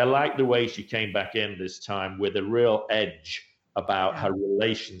 And I like the way she came back in this time with a real edge about her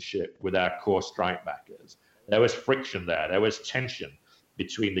relationship with our core strikebackers. There was friction there. There was tension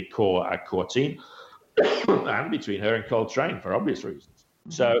between our core team and between her and Coltrane for obvious reasons.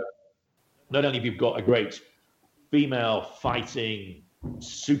 Mm-hmm. So not only have you got a great female fighting,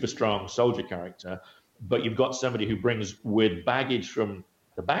 super strong soldier character, but you've got somebody who brings with baggage from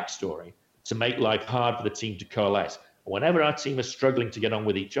the backstory to make life hard for the team to coalesce. Whenever our team is struggling to get on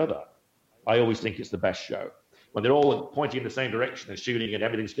with each other, I always think it's the best show. When they're all pointing in the same direction and shooting and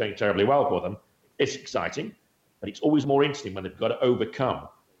everything's going terribly well for them, it's exciting, but it's always more interesting when they've got to overcome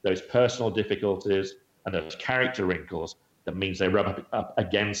those personal difficulties and those character wrinkles that means they rub up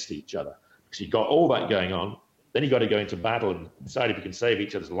against each other. Because you've got all that going on, then you've got to go into battle and decide if you can save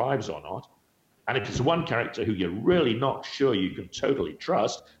each other's lives or not. And if it's one character who you're really not sure you can totally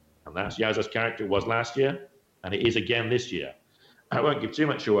trust, and that's Yaz's character was last year, and it is again this year. I won't give too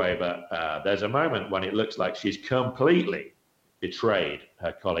much away, but there's a moment when it looks like she's completely betrayed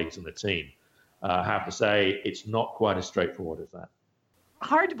her colleagues and the team. I have to say, it's not quite as straightforward as that.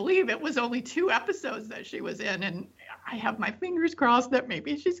 Hard to believe it was only 2 episodes that she was in, and I have my fingers crossed that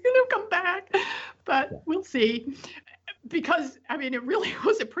maybe she's going to come back, but we'll see. Because, it really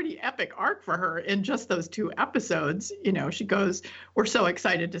was a pretty epic arc for her in just those 2 episodes. She goes, we're so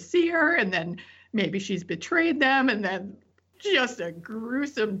excited to see her, and then maybe she's betrayed them, and then just a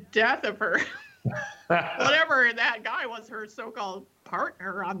gruesome death of her whatever that guy was, her so-called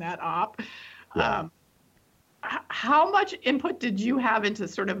partner on that op. Yeah. How much input did you have into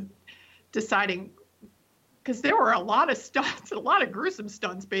sort of deciding, because there were a lot of stunts, a lot of gruesome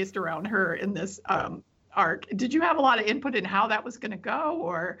stunts based around her in this arc. Did you have a lot of input in how that was going to go,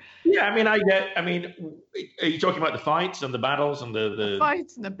 or? Yeah, I mean, are you talking about the fights and the battles and the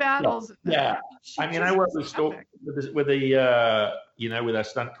fights and the battles? Yeah. I mean, I work with our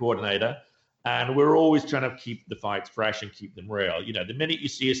stunt coordinator, and we're always trying to keep the fights fresh and keep them real. You know, the minute you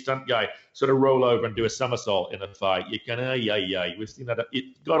see a stunt guy sort of roll over and do a somersault in a fight, you can, we've seen that.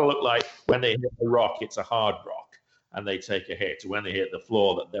 It's got to look like when they hit the rock, it's a hard rock, and they take a hit. When they hit the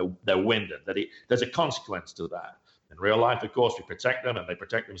floor, that they're winded. There's a consequence to that. In real life, of course, we protect them and they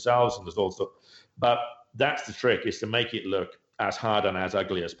protect themselves, and there's also, but that's the trick, is to make it look as hard and as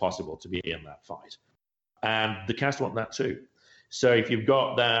ugly as possible to be in that fight. And the cast want that too. So if you've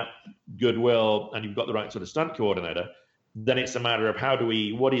got that goodwill and you've got the right sort of stunt coordinator, then it's a matter of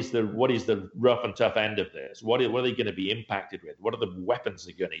what is the rough and tough end of this? What are they going to be impacted with? What are the weapons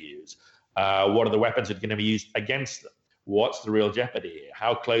they're going to use? What are the weapons that are going to be used against them? What's the real jeopardy here?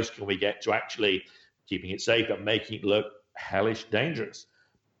 How close can we get to actually keeping it safe but making it look hellish dangerous?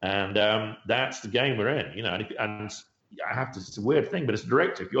 And that's the game we're in, you know. And I have to, it's a weird thing, but as a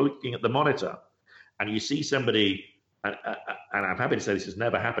director, if you're looking at the monitor and you see somebody, and I'm happy to say this has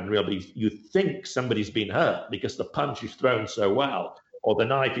never happened really, you think somebody's been hurt because the punch is thrown so well, or the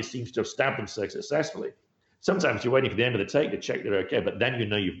knife seems to have stabbed them so successfully. Sometimes you're waiting for the end of the take to check they're okay, but then you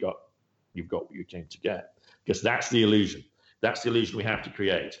know you've got what you came to get, because that's the illusion. That's the illusion we have to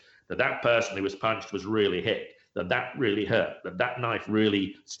create, that person who was punched was really hit, that really hurt, that knife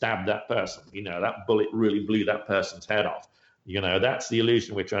really stabbed that person, you know, that bullet really blew that person's head off. You know, that's the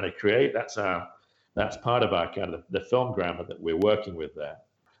illusion we're trying to create. That's part of our kind of the film grammar that we're working with there.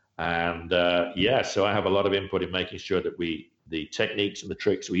 And so I have a lot of input in making sure that the techniques and the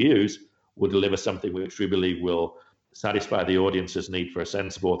tricks we use will deliver something which we believe will satisfy the audience's need for a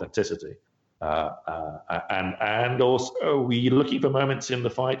sense of authenticity. And also we're looking for moments in the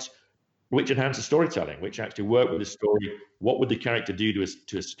fights which enhance the storytelling, which actually work with the story. What would the character do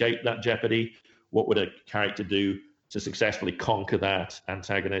to escape that jeopardy? What would a character do to successfully conquer that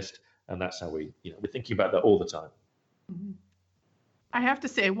antagonist? And that's how we're thinking about that all the time. Mm-hmm. I have to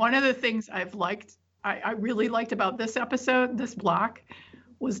say, one of the things I really liked about this episode, this block,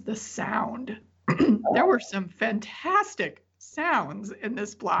 was the sound. There were some fantastic sounds in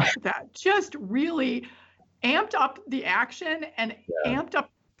this block that just really amped up the action and amped up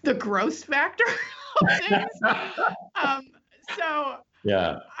the gross factor of things. I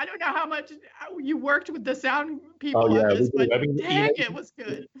don't know how much you worked with the sound people on this, but it was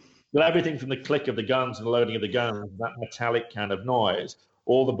good. Well, everything from the click of the guns and the loading of the guns, that metallic kind of noise,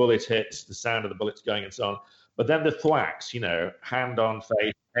 all the bullet hits, the sound of the bullets going and so on. But then the thwacks, you know, hand on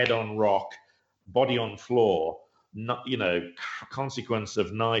face, head on rock, body on floor, consequence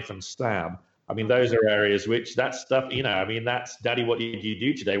of knife and stab. I mean, those are areas which that stuff, you know, I mean, that's, Daddy, what did you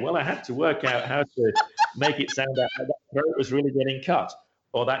do today? Well, I had to work out how to make it sound that throat was really getting cut,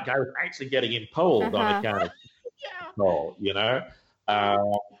 or that guy was actually getting impaled on account of pole, you know?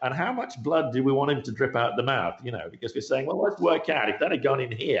 And how much blood do we want him to drip out the mouth, you know, because we're saying, well, let's work out if that had gone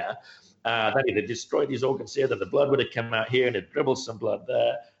in here, then he'd have destroyed his organs here, then the blood would have come out here and it dribbled some blood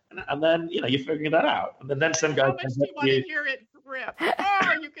there. And then, you know, you're figuring that out. And then some guy... How much do you want to hear it drip?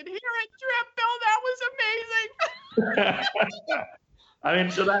 Oh, you can hear it drip, Bill. That was amazing. I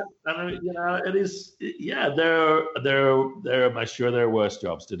mean, so that, I mean, you know, it is, yeah, I'm sure there are worse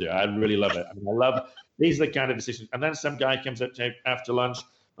jobs to do. I really love it. I mean, these are the kind of decisions. And then some guy comes up to me after lunch,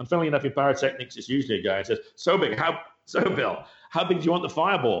 and funnily enough, in pyrotechnics, it's usually a guy and says, so Bill, how big do you want the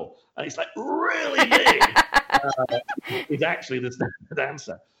fireball? And it's like, really big. It's actually the standard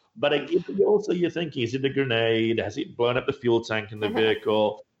answer. But you're thinking, is it a grenade? Has it blown up the fuel tank in the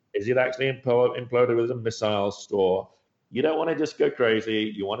vehicle? Is it actually imploded with a missile store? You don't want to just go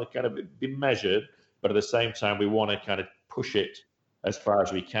crazy. You want to kind of be measured, but at the same time, we want to kind of push it as far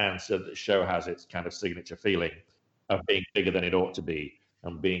as we can so that the show has its kind of signature feeling of being bigger than it ought to be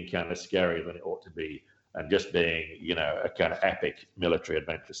and being kind of scarier than it ought to be and just being, you know, a kind of epic military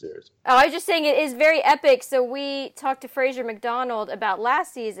adventure series. Oh, I was just saying it is very epic. So we talked to Fraser McDonald about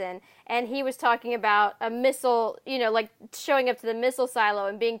last season, and he was talking about a missile, you know, like showing up to the missile silo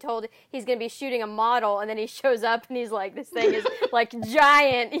and being told he's going to be shooting a model, and then he shows up and he's like, this thing is like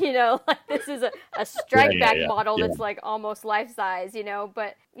giant, you know, like this is a strike back model that's like almost life size, you know,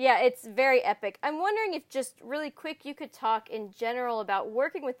 but yeah, it's very epic. I'm wondering if just really quick you could talk in general about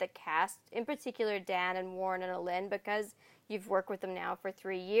working with the cast, in particular Dan and Warren and Alin, because you've worked with them now for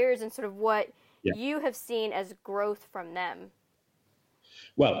 3 years and sort of what you have seen as growth from them.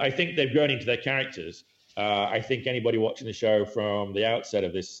 Well, I think they've grown into their characters. I think anybody watching the show from the outset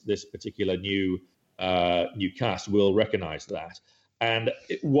of this particular new cast will recognize that. And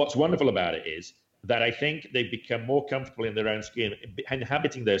what's wonderful about it is that I think they've become more comfortable in their own skin,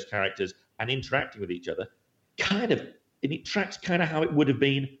 inhabiting those characters and interacting with each other. It tracks kind of how it would have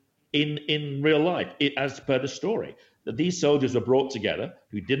been in real life, as per the story. That these soldiers were brought together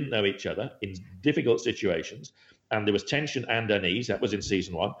who didn't know each other in difficult situations, and there was tension and unease. That was in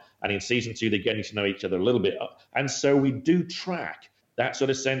season 1. And in season 2, they're getting to know each other a little bit. And so we do track that sort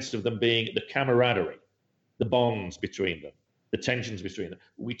of sense of them being the camaraderie, the bonds between them, the tensions between them.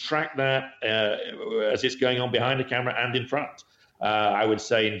 We track that as it's going on behind the camera and in front. I would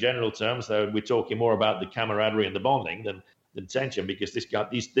say in general terms, though, we're talking more about the camaraderie and the bonding than tension, because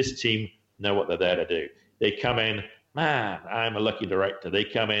this team know what they're there to do. They come in, man, I'm a lucky director. They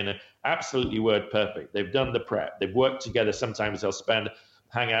come in absolutely word perfect. They've done the prep. They've worked together. Sometimes they'll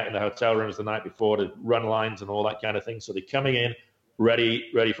hang out in the hotel rooms the night before to run lines and all that kind of thing. So they're coming in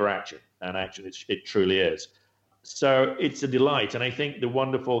ready for action. And action, it truly is. So it's a delight. And I think the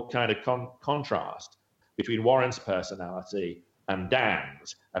wonderful kind of contrast between Warren's personality and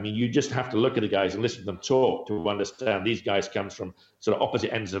Dan's. I mean, you just have to look at the guys and listen to them talk to understand these guys comes from sort of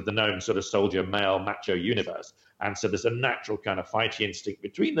opposite ends of the known sort of soldier, male, macho universe. And so there's a natural kind of fighting instinct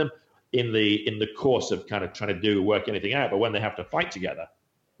between them in the course of kind of work anything out. But when they have to fight together,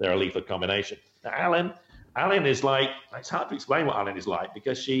 they're a lethal combination. Now, Alan is like, it's hard to explain what Alan is like,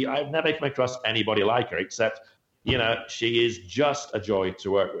 because I've never come across anybody like her, except, she is just a joy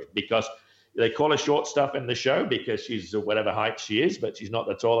to work with, because they call her short stuff in the show because she's whatever height she is, but she's not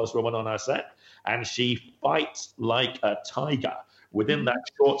the tallest woman on our set. And she fights like a tiger. Within that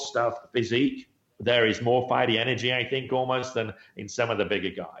short stuff physique, there is more fighty energy, I think, almost than in some of the bigger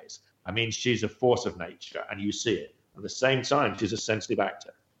guys. I mean, she's a force of nature, and you see it. At the same time, she's a sensitive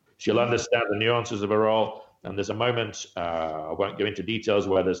actor. She'll understand the nuances of her role. And there's a moment, I won't go into details,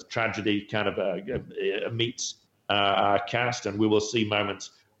 where there's tragedy kind of meets our cast, and we will see moments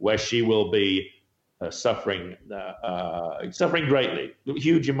where she will be suffering greatly,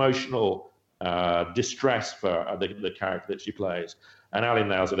 huge emotional distress for the character that she plays. And Alan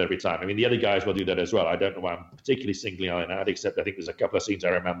nails it every time. I mean, the other guys will do that as well. I don't know why I'm particularly singling Alan out, except I think there's a couple of scenes I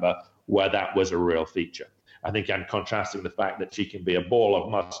remember where that was a real feature. I think I'm contrasting the fact that she can be a ball of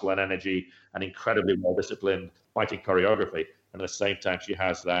muscle and energy and incredibly well-disciplined fighting choreography, and at the same time she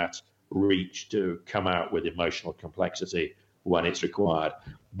has that reach to come out with emotional complexity when it's required.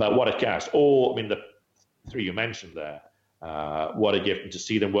 But what a cast. The 3 you mentioned there, what a gift to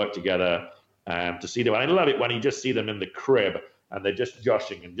see them work together, to see them. I love it when you just see them in the crib and they're just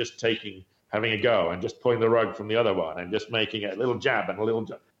joshing and just having a go and just pulling the rug from the other one and just making a little jab and a little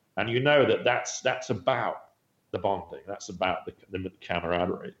jab. And you know that's about the bonding. That's about the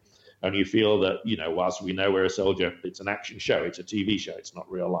camaraderie. And you feel that, whilst we know we're a soldier, it's an action show, it's a TV show, it's not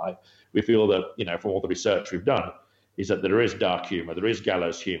real life. We feel that, from all the research we've done, is that there is dark humor, there is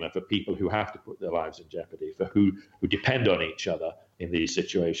gallows humor for people who have to put their lives in jeopardy, for who depend on each other in these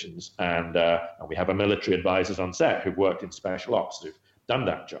situations. And we have military advisors on set who've worked in special ops, who've done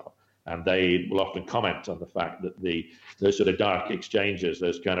that job. And they will often comment on the fact that those sort of dark exchanges,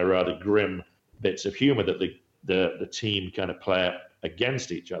 those kind of rather grim bits of humor that the team kind of play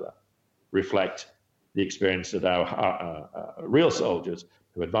against each other, reflect the experience that our real soldiers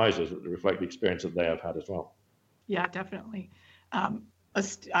who advise us, reflect the experience that they have had as well. Yeah, definitely.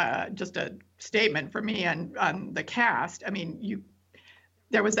 Just a statement for me on the cast. I mean,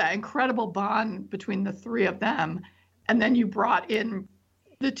 there was that incredible bond between the 3 of them, and then you brought in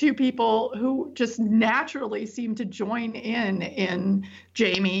the 2 people who just naturally seem to join in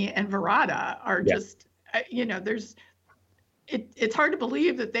Jamie and Verada. Are just, it's hard to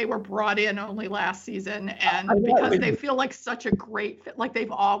believe that they were brought in only last season, and because they feel like such a great fit, like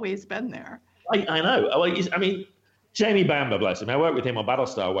they've always been there. I know. I mean, Jamie Bamber, bless him. I worked with him on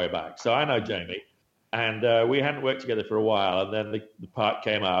Battlestar way back, so I know Jamie. And we hadn't worked together for a while, and then the part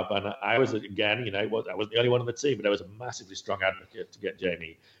came up, and I was, again, I wasn't the only one on the team, but I was a massively strong advocate to get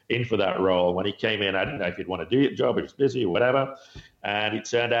Jamie in for that role. When he came in, I didn't know if he'd want to do the job, he was busy or whatever. And it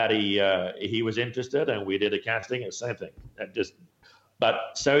turned out he was interested, and we did a casting, the same thing. And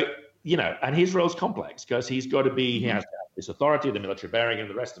his role's complex, because he has to have this authority, the military bearing, and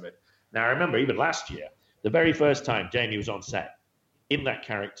the rest of it. Now, I remember even last year, the very first time Jamie was on set, in that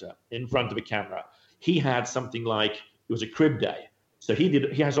character, in front of a camera, he had something like, it was a crib day, So he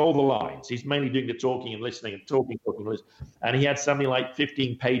has all the lines. He's mainly doing the talking and listening and talking and listening. And he had something like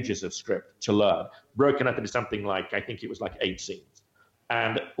 15 pages of script to learn, broken up into something like, I think it was like 8 scenes.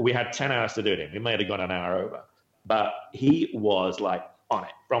 And we had 10 hours to do it in. We may have gone an hour over. But he was like on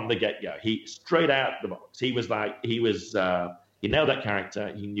it from the get-go. He straight out the box. He was like, he nailed that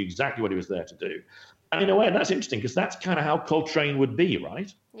character. He knew exactly what he was there to do. And in a way, that's interesting because that's kind of how Coltrane would be,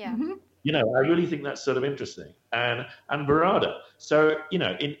 right? Yeah. Mm-hmm. You know, I really think that's sort of interesting. And Verada. So, you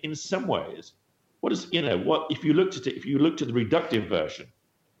know, in some ways, if you looked at the reductive version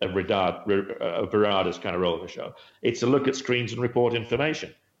of Verada's kind of role in the show, it's a look at screens and report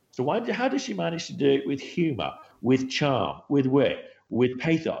information. So how does she manage to do it with humor, with charm, with wit, with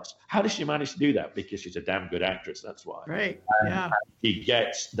pathos? How does she manage to do that? Because she's a damn good actress, that's why. Right, And she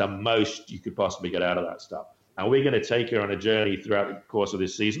gets the most you could possibly get out of that stuff. And we're going to take her on a journey throughout the course of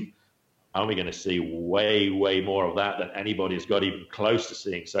this season. And we're going to see way, way more of that than anybody has got even close to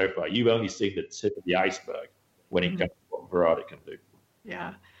seeing so far. You've only seen the tip of the iceberg when it comes to what Verada can do.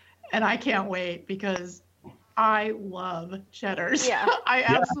 Yeah. And I can't wait because I love Cheddars. Yeah. I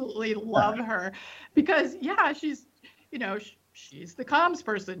absolutely love her because, she's, she's the comms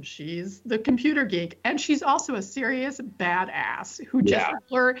person. She's the computer geek. And she's also a serious badass who just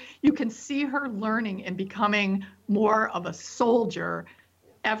you can see her learning and becoming more of a soldier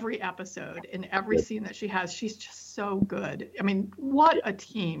every episode, in every scene that she has. She's just so good. I mean, what a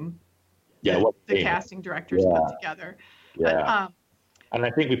team the casting directors put together. Yeah. And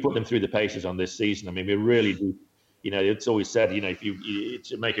I think we put them through the paces on this season. I mean, we really do. You know, it's always said, you know, if you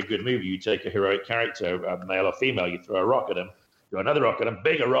to make a good movie, you take a heroic character, male or female, you throw a rock at them, throw another rock at them,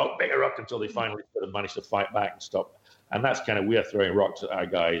 bigger rock, until they finally sort of manage to fight back and stop. And that's kind of, we are throwing rocks at our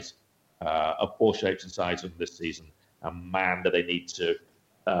guys of all shapes and sizes this season. And man, do they need to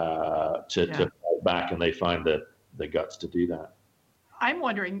fight back, and they find the guts to do that. I'm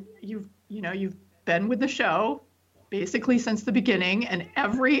wondering, you've been with the show basically since the beginning, and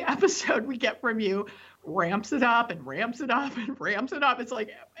every episode we get from you ramps it up and ramps it up and ramps it up. It's like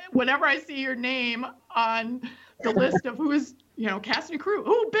whenever I see your name on the list of who's cast and crew,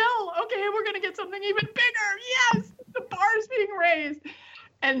 Bill, okay, we're gonna get something even bigger. Yes, the bar's being raised.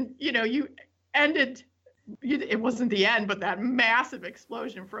 And you ended. It wasn't the end, but that massive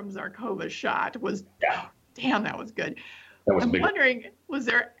explosion from Zarkova's shot was, damn, that was good. I'm wondering, was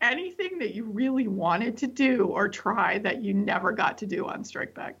there anything that you really wanted to do or try that you never got to do on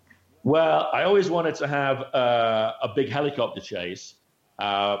Strike Back? Well, I always wanted to have a big helicopter chase,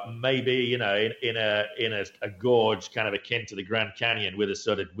 maybe in a gorge kind of akin to the Grand Canyon with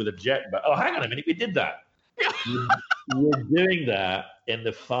a jet. But hang on a minute, we did that. We're doing that in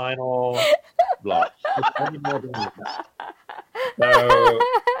the final block. So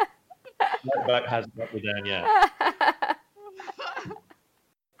that hasn't got me down yet.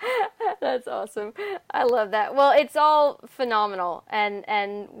 That's awesome. I love that. Well, it's all phenomenal,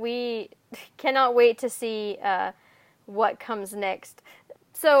 and we cannot wait to see what comes next.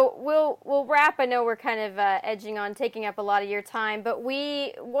 So we'll wrap. I know we're kind of edging on taking up a lot of your time, but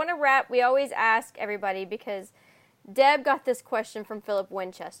we want to wrap. We always ask everybody, because Deb got this question from Philip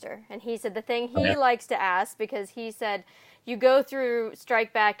Winchester, and he said the thing he likes to ask, because he said you go through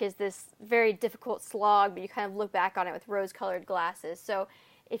Strike Back as this very difficult slog, but you kind of look back on it with rose-colored glasses. So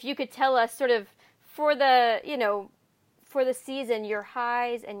if you could tell us sort of for the season, your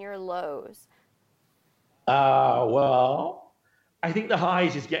highs and your lows. Well, I think the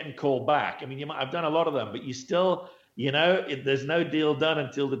highs is getting called back. I mean, I've done a lot of them, but you still, there's no deal done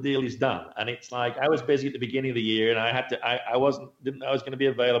until the deal is done. And it's like, I was busy at the beginning of the year, and I didn't know I was going to be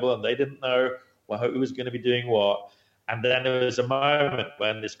available, and they didn't know who was going to be doing what. And then there was a moment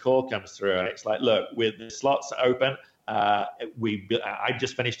when this call comes through, and it's like, look, with the slots open, I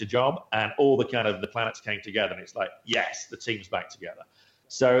just finished a job, and all the planets came together, and it's like, yes, the team's back together.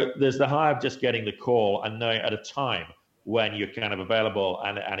 So there's the high of just getting the call and knowing at a time when you're kind of available,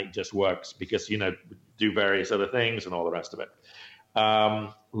 and it just works because, do various other things and all the rest of it.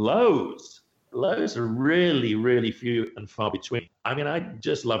 Lows are really, really few and far between. I mean, I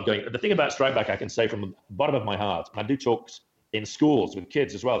just love going. The thing about Strike Back, I can say from the bottom of my heart, and I do talks in schools with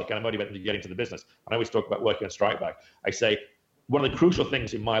kids as well that kind of motivate them to get into the business. I always talk about working on Strike Back. I say, one of the crucial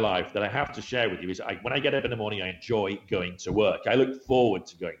things in my life that I have to share with you is when I get up in the morning, I enjoy going to work. I look forward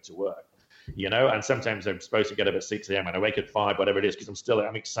to going to work, and sometimes I'm supposed to get up at 6 a.m. and I wake at 5, whatever it is, because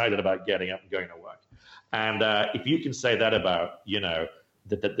I'm excited about getting up and going to work. And if you can say that about,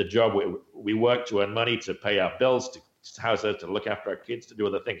 the job we work to earn money, to pay our bills, to house us, to look after our kids, to do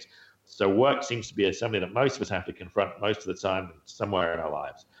other things. So work seems to be something that most of us have to confront most of the time somewhere in our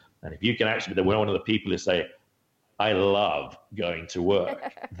lives. And if you can actually be one of the people who say, I love going to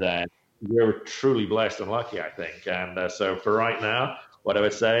work, then we're truly blessed and lucky, I think. And so for right now, what I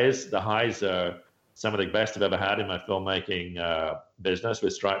would say is the highs are some of the best I've ever had in my filmmaking business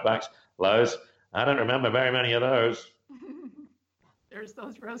with strike backs. Lows, I don't remember very many of those. There's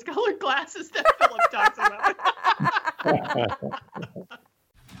those rose-colored glasses that Philip talks about.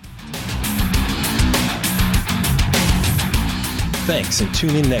 Thanks, and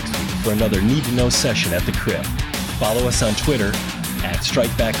tune in next week for another Need to Know session at the Crib. Follow us on Twitter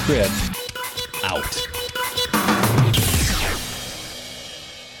 @StrikebackCrib. Out.